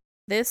package.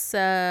 This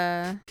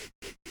subhead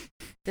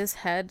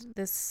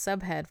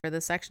for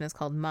this section is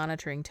called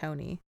Monitoring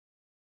Tony.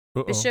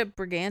 Uh-oh. Bishop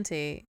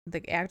Brigante,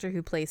 the actor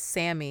who plays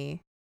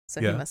Sammy, so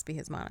he must be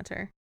his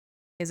monitor,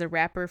 is a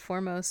rapper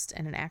foremost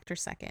and an actor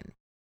second.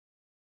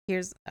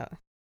 Here's a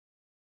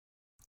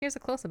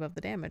close-up of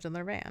the damage on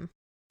their van.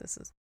 This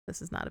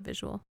is not a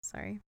visual.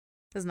 Sorry.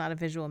 This is not a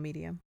visual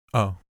medium.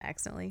 Oh.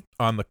 Accidentally.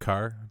 On the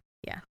car?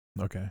 Yeah.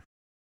 Okay.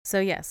 So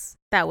yes,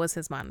 that was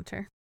his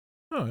monitor.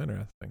 Oh,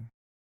 interesting.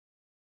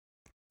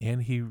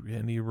 And he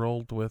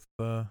rolled with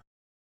a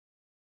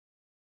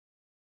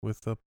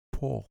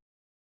pole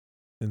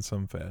in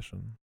some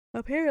fashion.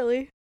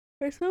 Apparently.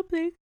 Or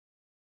something.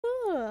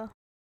 Ugh.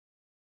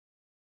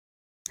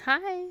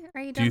 Hi,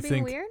 are you done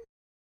being weird?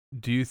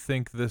 Do you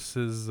think this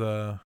is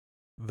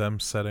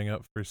them setting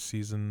up for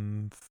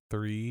season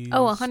 3?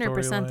 Oh,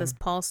 100%. This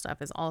Paul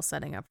stuff is all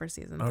setting up for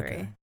season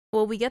 3.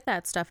 Well, we get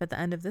that stuff at the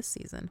end of this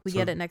season. We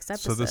get it next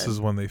episode. So this is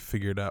when they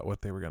figured out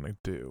what they were going to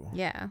do.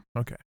 Yeah.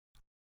 Okay.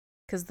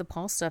 Because the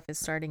Paul stuff is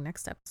starting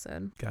next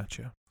episode.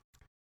 Gotcha.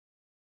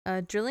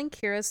 Drilling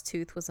Kira's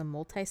tooth was a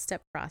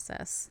multi-step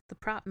process. The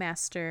prop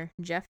master,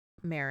 Jeff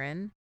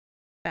Marin,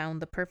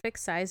 found the perfect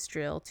size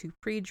drill to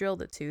pre-drill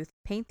the tooth,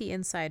 paint the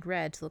inside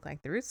red to look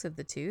like the roots of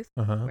the tooth,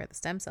 where the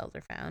stem cells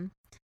are found,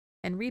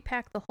 and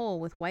repack the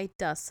hole with white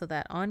dust so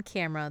that on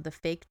camera the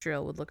fake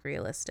drill would look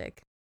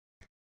realistic.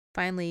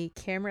 Finally,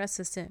 camera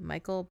assistant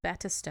Michael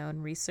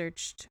Battistone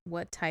researched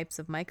what types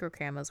of micro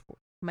cameras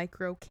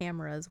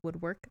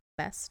would work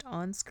best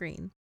on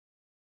screen.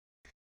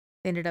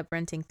 They ended up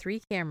renting 3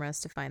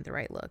 cameras to find the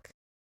right look.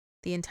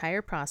 The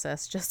entire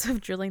process just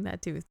of drilling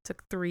that tooth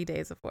took 3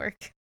 days of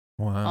work.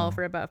 Wow. All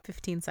for about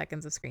 15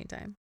 seconds of screen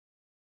time.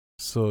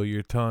 So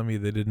you're telling me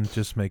they didn't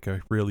just make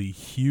a really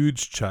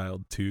huge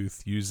child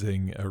tooth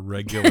using a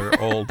regular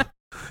old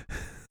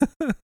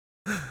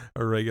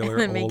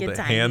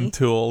hand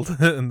tooled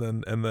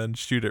and then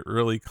shoot it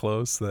really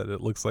close so that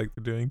it looks like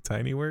they're doing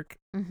tiny work?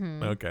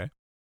 Mm-hmm. Okay.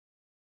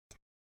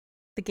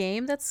 The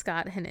game that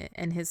Scott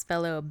and his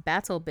fellow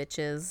battle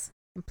bitches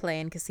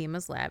play in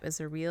Casima's lab is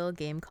a real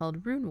game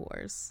called Rune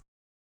Wars.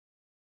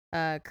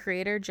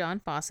 Creator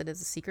John Fawcett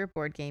is a secret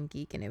board game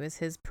geek, and it was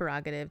his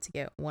prerogative to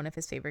get one of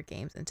his favorite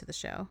games into the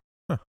show.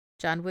 Huh.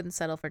 John wouldn't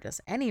settle for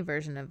just any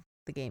version of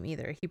the game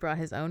either. He brought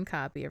his own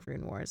copy of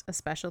Rune Wars, a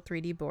special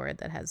 3D board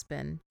that has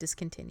been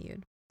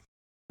discontinued.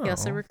 He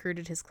also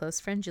recruited his close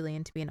friend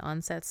Jillian to be an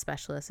on-set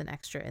specialist and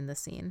extra in the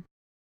scene.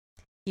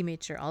 He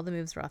made sure all the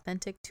moves were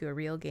authentic to a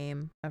real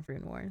game of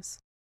Rune Wars.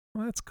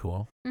 Well, that's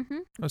cool. Mm-hmm.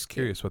 I was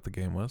curious what the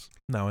game was.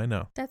 Now I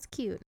know. That's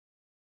cute.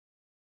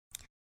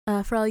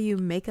 For all you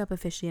makeup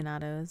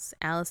aficionados,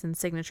 Allison's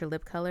signature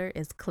lip color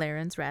is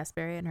Clarence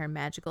Raspberry, and her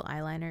magical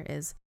eyeliner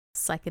is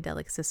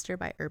Psychedelic Sister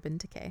by Urban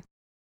Decay.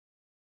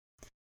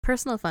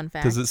 Personal fun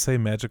fact. Does it say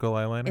magical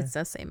eyeliner? It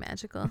does say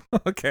magical.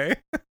 Okay.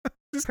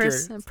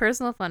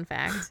 Personal fun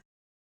fact.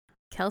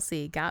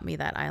 Kelsey got me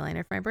that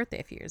eyeliner for my birthday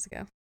a few years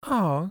ago.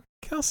 Oh,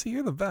 Kelsey,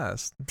 you're the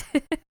best.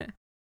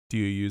 Do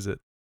you use it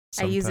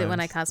sometimes? I use it when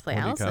I cosplay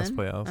Allison.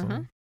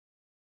 Uh-huh.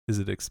 Is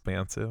it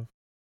expansive?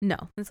 No,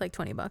 it's like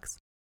 $20.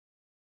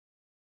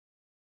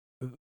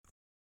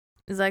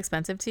 Is that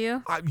expensive to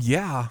you?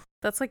 Yeah.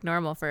 That's like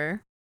normal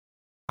for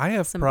I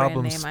have some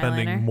problems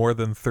spending eyeliner. more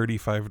than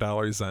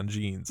 $35 on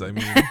jeans. I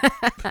mean,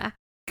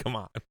 come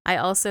on. I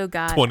also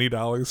got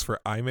 $20 for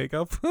eye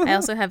makeup. I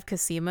also have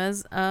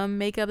Casima's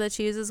makeup that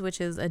she uses,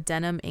 which is a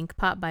denim ink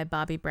pot by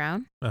Bobbi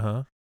Brown.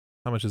 Uh-huh.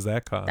 How much does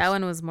that cost? That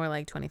one was more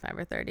like 25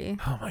 or 30.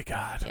 Oh my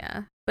God.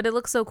 Yeah. But it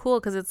looks so cool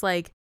because it's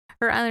like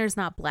her eyeliner's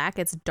not black,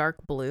 it's dark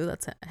blue.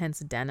 That's hence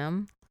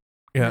denim.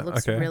 Yeah. And it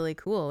looks really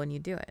cool when you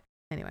do it.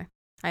 Anyway,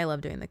 I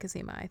love doing the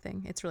Cosima eye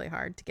thing. It's really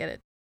hard to get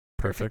it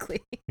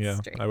perfectly Yeah,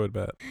 straight. I would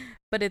bet.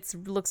 But it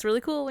looks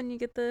really cool when you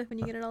get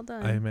it all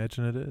done. I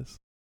imagine it is.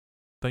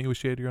 Don't you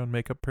wish you had your own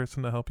makeup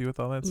person to help you with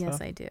all that stuff?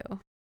 Yes, I do.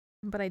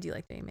 But I do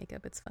like doing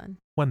makeup. It's fun.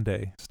 One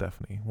day,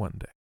 Stephanie. One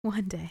day.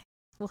 One day.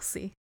 We'll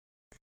see.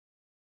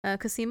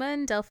 Cosima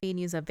and Delphine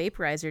use a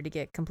vaporizer to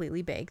get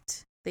completely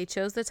baked. They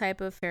chose the type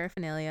of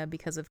paraphernalia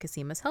because of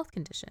Cosima's health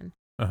condition.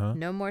 Uh-huh.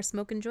 No more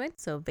smoking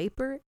joints, so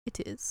vapor it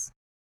is.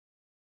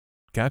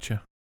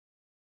 Gotcha.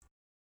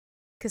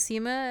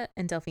 Cosima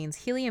and Delphine's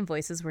helium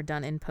voices were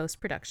done in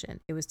post-production.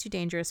 It was too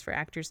dangerous for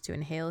actors to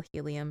inhale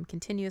helium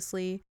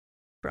continuously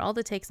for all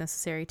the takes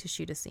necessary to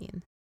shoot a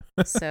scene.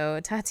 So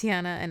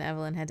Tatiana and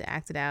Evelyn had to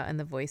act it out, and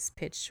the voice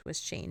pitch was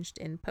changed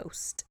in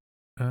post.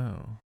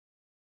 Oh.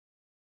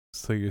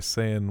 So you're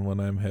saying when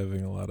I'm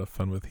having a lot of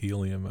fun with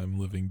helium, I'm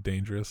living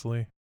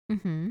dangerously?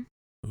 Mm-hmm.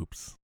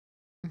 Oops.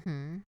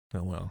 Mm-hmm.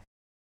 Oh, well.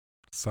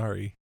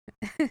 Sorry.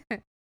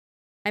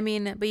 I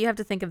mean, but you have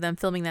to think of them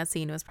filming that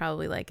scene was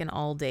probably like an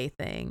all-day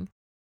thing.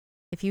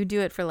 If you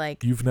do it for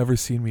like... You've never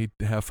seen me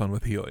have fun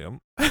with helium.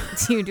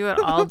 You do it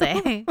all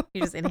day?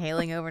 You're just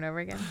inhaling over and over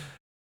again?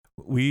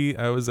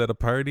 I was at a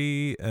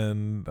party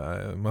and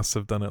I must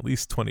have done at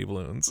least 20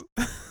 balloons.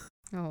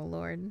 Oh,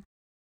 Lord.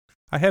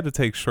 I had to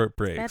take short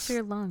breaks. Bad for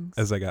your lungs.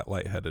 As I got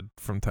lightheaded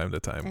from time to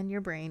time. And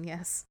your brain,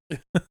 yes.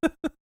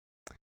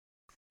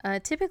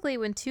 Typically,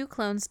 when two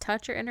clones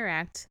touch or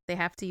interact, they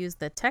have to use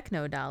the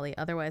techno dolly,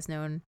 otherwise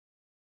known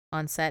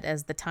on set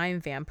as the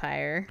time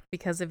vampire,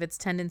 because of its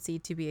tendency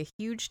to be a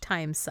huge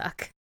time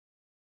suck.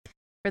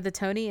 For the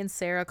Tony and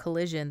Sarah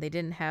collision, they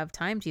didn't have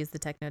time to use the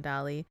techno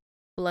dolly,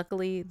 but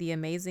luckily, the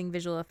amazing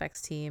visual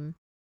effects team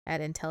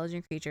at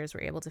Intelligent Creatures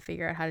were able to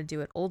figure out how to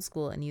do it old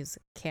school and use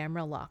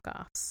camera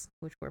lock-offs,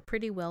 which were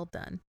pretty well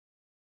done.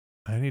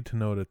 I need to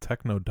know what a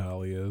techno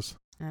dolly is.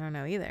 I don't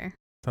know either.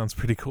 Sounds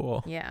pretty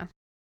cool. Yeah.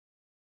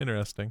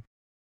 Interesting.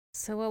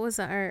 So what was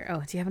our...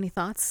 Oh, do you have any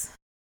thoughts?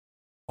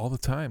 All the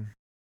time.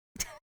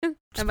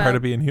 It's part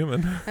of being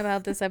human.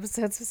 About this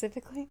episode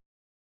specifically?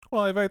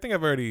 Well, I think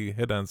I've already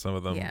hit on some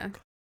of them. Yeah.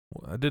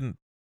 I didn't...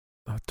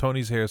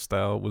 Tony's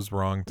hairstyle was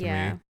wrong to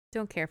me.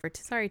 Don't care for...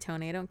 Sorry,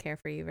 Tony. I don't care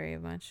for you very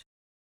much.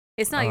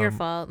 It's not your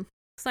fault.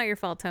 It's not your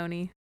fault,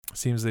 Tony.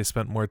 Seems they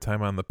spent more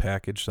time on the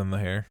package than the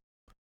hair.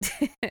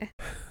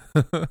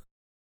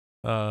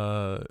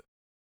 Other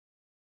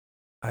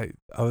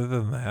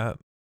than that,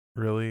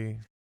 really,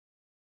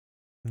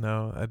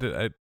 no.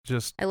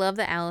 I love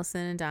the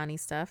Allison and Donnie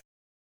stuff.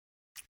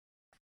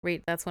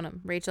 That's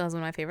Rachel has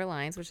one of my favorite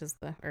lines, which is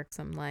the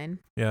irksome line.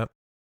 Yep.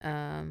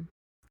 I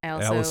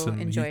also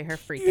Allison, enjoy her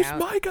freak out. out.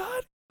 My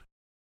gun.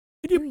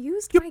 You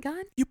used my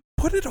gun? You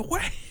put it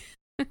away.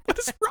 What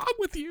is wrong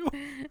with you?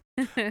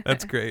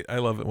 That's great. I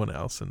love it when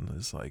Allison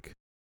is like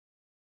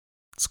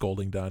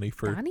scolding Donnie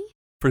for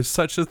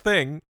such a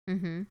thing.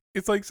 Mm-hmm.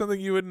 It's like something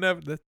you would never.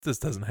 That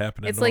just doesn't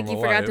happen. It's like you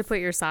forgot to put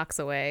your socks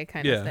away,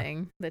 kind of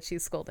thing. That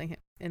she's scolding him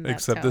in that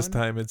Except tone. this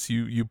time, it's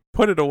you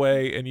put it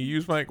away and you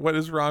use my. What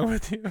is wrong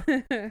with you?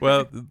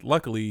 Well,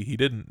 luckily he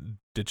didn't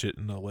ditch it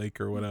in a lake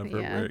or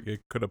whatever where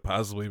it could have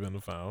possibly been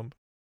found.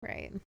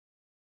 Right.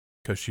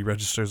 Because she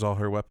registers all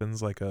her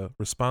weapons like a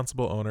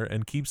responsible owner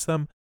and keeps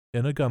them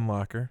in a gun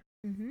locker.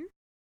 Mm-hmm.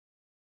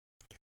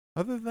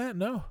 Other than that,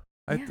 no.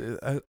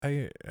 Yeah.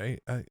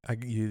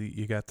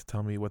 You got to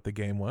tell me what the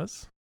game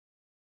was.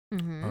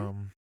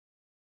 Mm-hmm.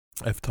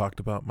 I've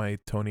talked about my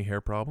Tony hair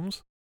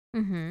problems.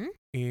 Mm-hmm.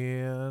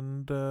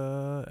 And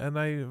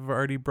I've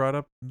already brought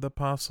up the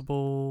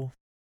possible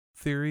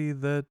theory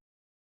that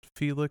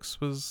Felix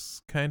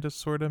was kind of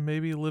sort of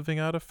maybe living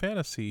out a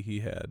fantasy he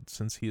had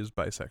since he is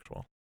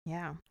bisexual.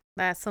 Yeah.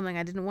 That's something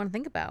I didn't want to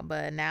think about,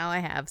 but now I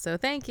have. So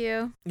thank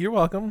you. You're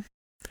welcome.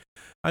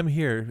 I'm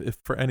here if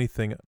for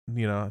anything,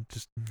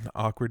 just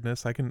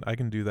awkwardness. I can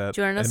do that.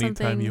 Do you want to know anytime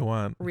something you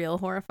want. Real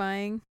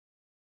horrifying?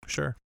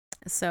 Sure.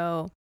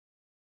 So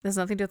there's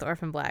nothing to do with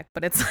Orphan Black,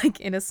 but it's like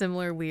in a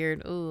similar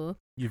weird. Ooh.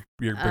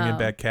 You're bringing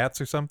back cats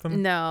or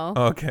something? No.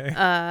 Oh, okay.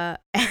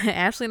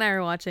 Ashley and I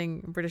were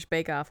watching British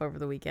Bake Off over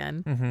the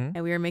weekend, mm-hmm.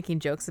 and we were making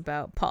jokes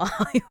about Paul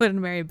Hollywood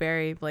and Mary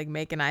Berry like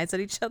making eyes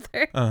at each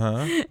other.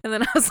 Uh-huh. And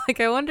then I was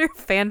like, I wonder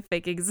if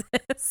fanfic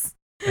exists.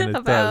 And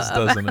it does,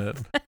 doesn't it?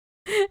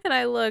 And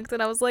I looked,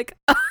 and I was like,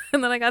 oh,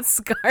 and then I got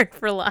scarred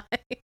for life.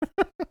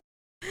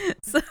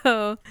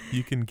 So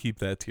you can keep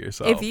that to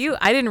yourself.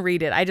 I didn't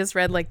read it. I just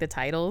read like the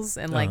titles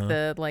and like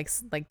the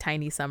like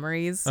tiny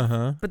summaries.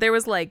 Uh-huh. But there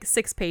was like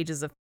 6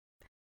 pages of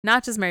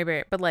not just Mary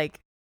Berry, but like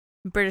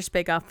British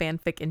Bake Off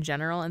fanfic in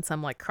general, and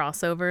some like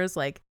crossovers.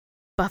 Like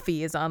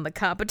Buffy is on the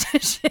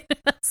competition.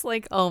 It's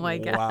like, oh my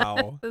god,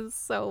 wow, this is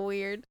so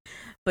weird.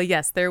 But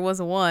yes, there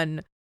was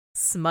one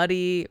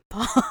smutty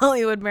Paul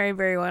Hollywood Mary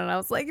Berry one, and I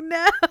was like,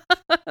 no,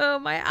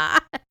 my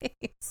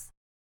eyes.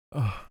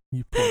 Oh,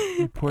 you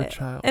poor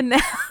child. And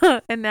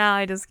now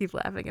I just keep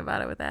laughing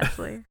about it with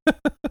Ashley.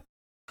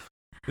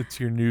 It's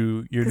your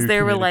new Because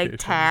there were like communication.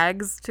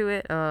 tags to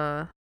it.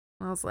 I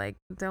was like,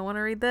 don't want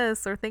to read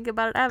this or think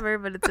about it ever,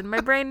 but it's in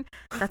my brain.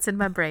 That's in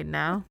my brain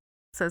now,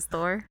 says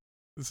Thor.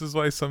 This is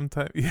why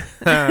sometimes.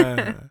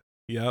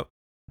 Yep.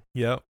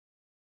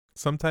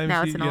 Sometimes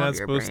Now it's you're in all of not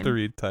your supposed to brain.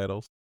 read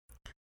titles.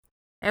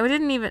 It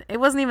wasn't even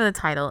the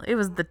title. It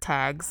was the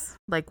tags,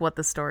 like what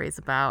the story's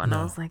about. And I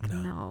No, was like,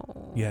 no.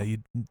 no. Yeah,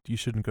 you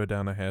shouldn't go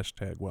down a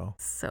hashtag well.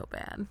 So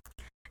bad.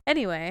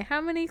 Anyway, how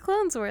many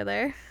clones were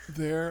there?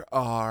 There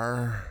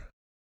are.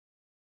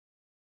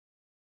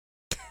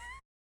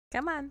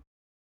 Come on.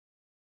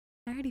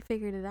 I already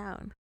figured it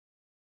out.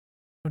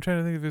 I'm trying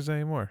to think if there's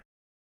any more.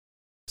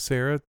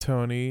 Sarah,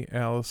 Tony,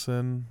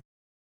 Allison.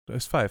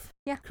 There's 5.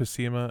 Yeah.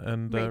 Cosima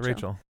and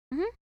Rachel.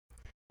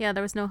 Yeah,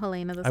 there was no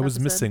Helena this I was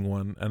episode. missing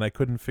one, and I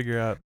couldn't figure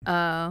out.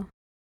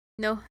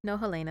 No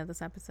Helena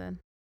this episode.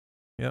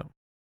 Yeah.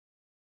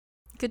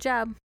 Good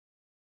job.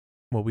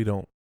 Well, we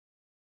don't.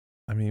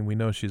 I mean, we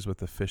know she's with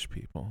the fish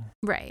people.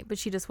 Right, but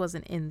she just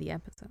wasn't in the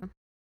episode.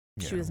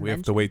 She was we have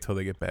to mentioned. wait till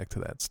they get back to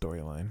that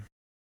storyline.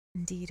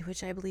 Indeed,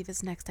 which I believe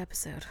is next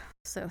episode.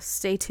 So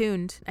stay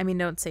tuned. I mean,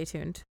 don't stay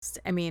tuned.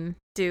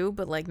 Do,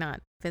 but like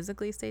not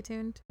physically stay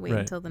tuned. Wait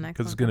until the next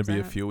one. Because it's going to be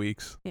out. a few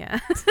weeks. Yeah.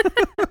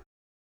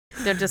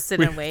 Don't just sit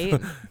and wait.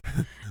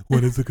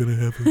 When is it going to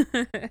happen?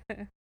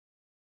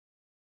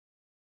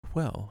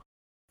 Well,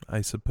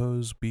 I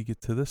suppose we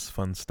get to this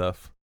fun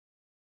stuff.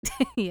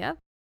 Yep.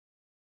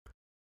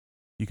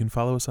 You can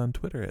follow us on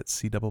Twitter at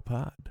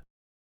CDoublePod.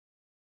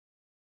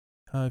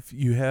 If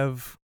you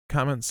have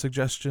comments,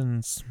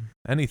 suggestions,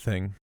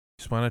 anything,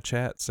 just want to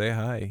chat, say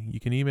hi, you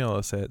can email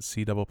us at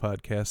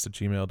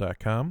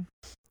cdoublepodcast@gmail.com.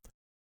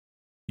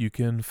 You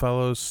can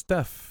follow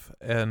Steph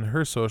and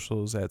her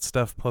socials at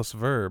Steph plus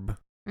Verb.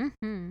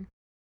 Mm-hmm.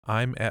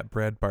 I'm at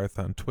Brad Barth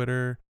on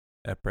Twitter,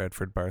 at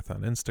Bradford Barth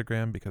on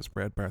Instagram, because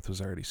Brad Barth was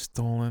already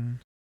stolen.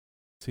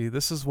 See,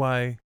 this is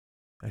why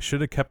I should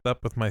have kept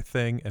up with my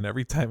thing, and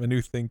every time a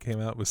new thing came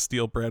out was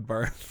steal Brad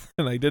Barth,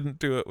 and I didn't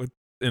do it with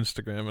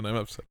Instagram, and I'm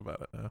upset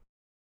about it now.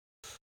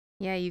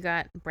 Yeah, you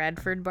got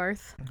Bradford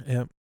Barth.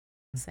 Yep.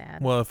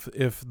 Sad. Well,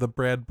 if the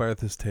Brad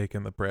Barth is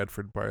taken, the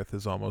Bradford Barth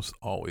is almost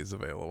always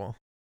available.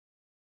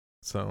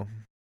 So,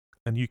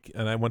 and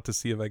I went to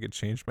see if I could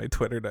change my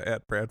Twitter to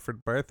at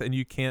Bradford Barth, and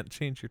you can't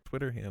change your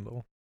Twitter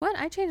handle. What?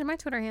 I changed my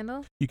Twitter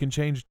handle. You can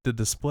change the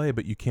display,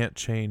 but you can't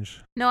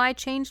change. No, I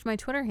changed my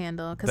Twitter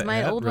handle because The my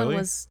ad, old really? one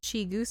was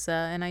Chigusa,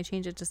 and I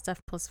changed it to Steph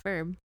plus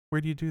Verb.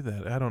 Where do you do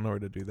that? I don't know where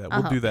to do that.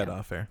 I'll We'll do help that you.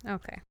 off air.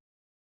 Okay.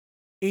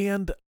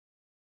 And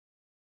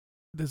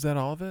is that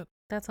all of it?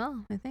 That's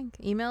all, I think.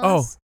 Email Oh.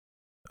 us.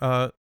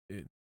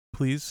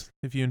 Please,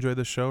 if you enjoy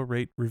the show,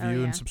 rate, review,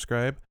 yeah. and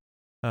subscribe.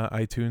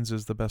 iTunes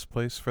is the best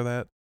place for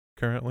that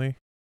currently.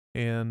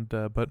 And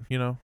but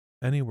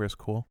anywhere's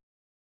cool.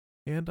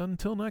 And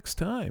until next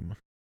time.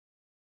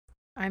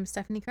 I'm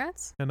Stephanie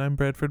Kratz. And I'm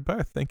Bradford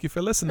Barth. Thank you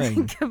for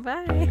listening.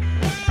 Goodbye.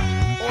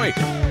 Oi.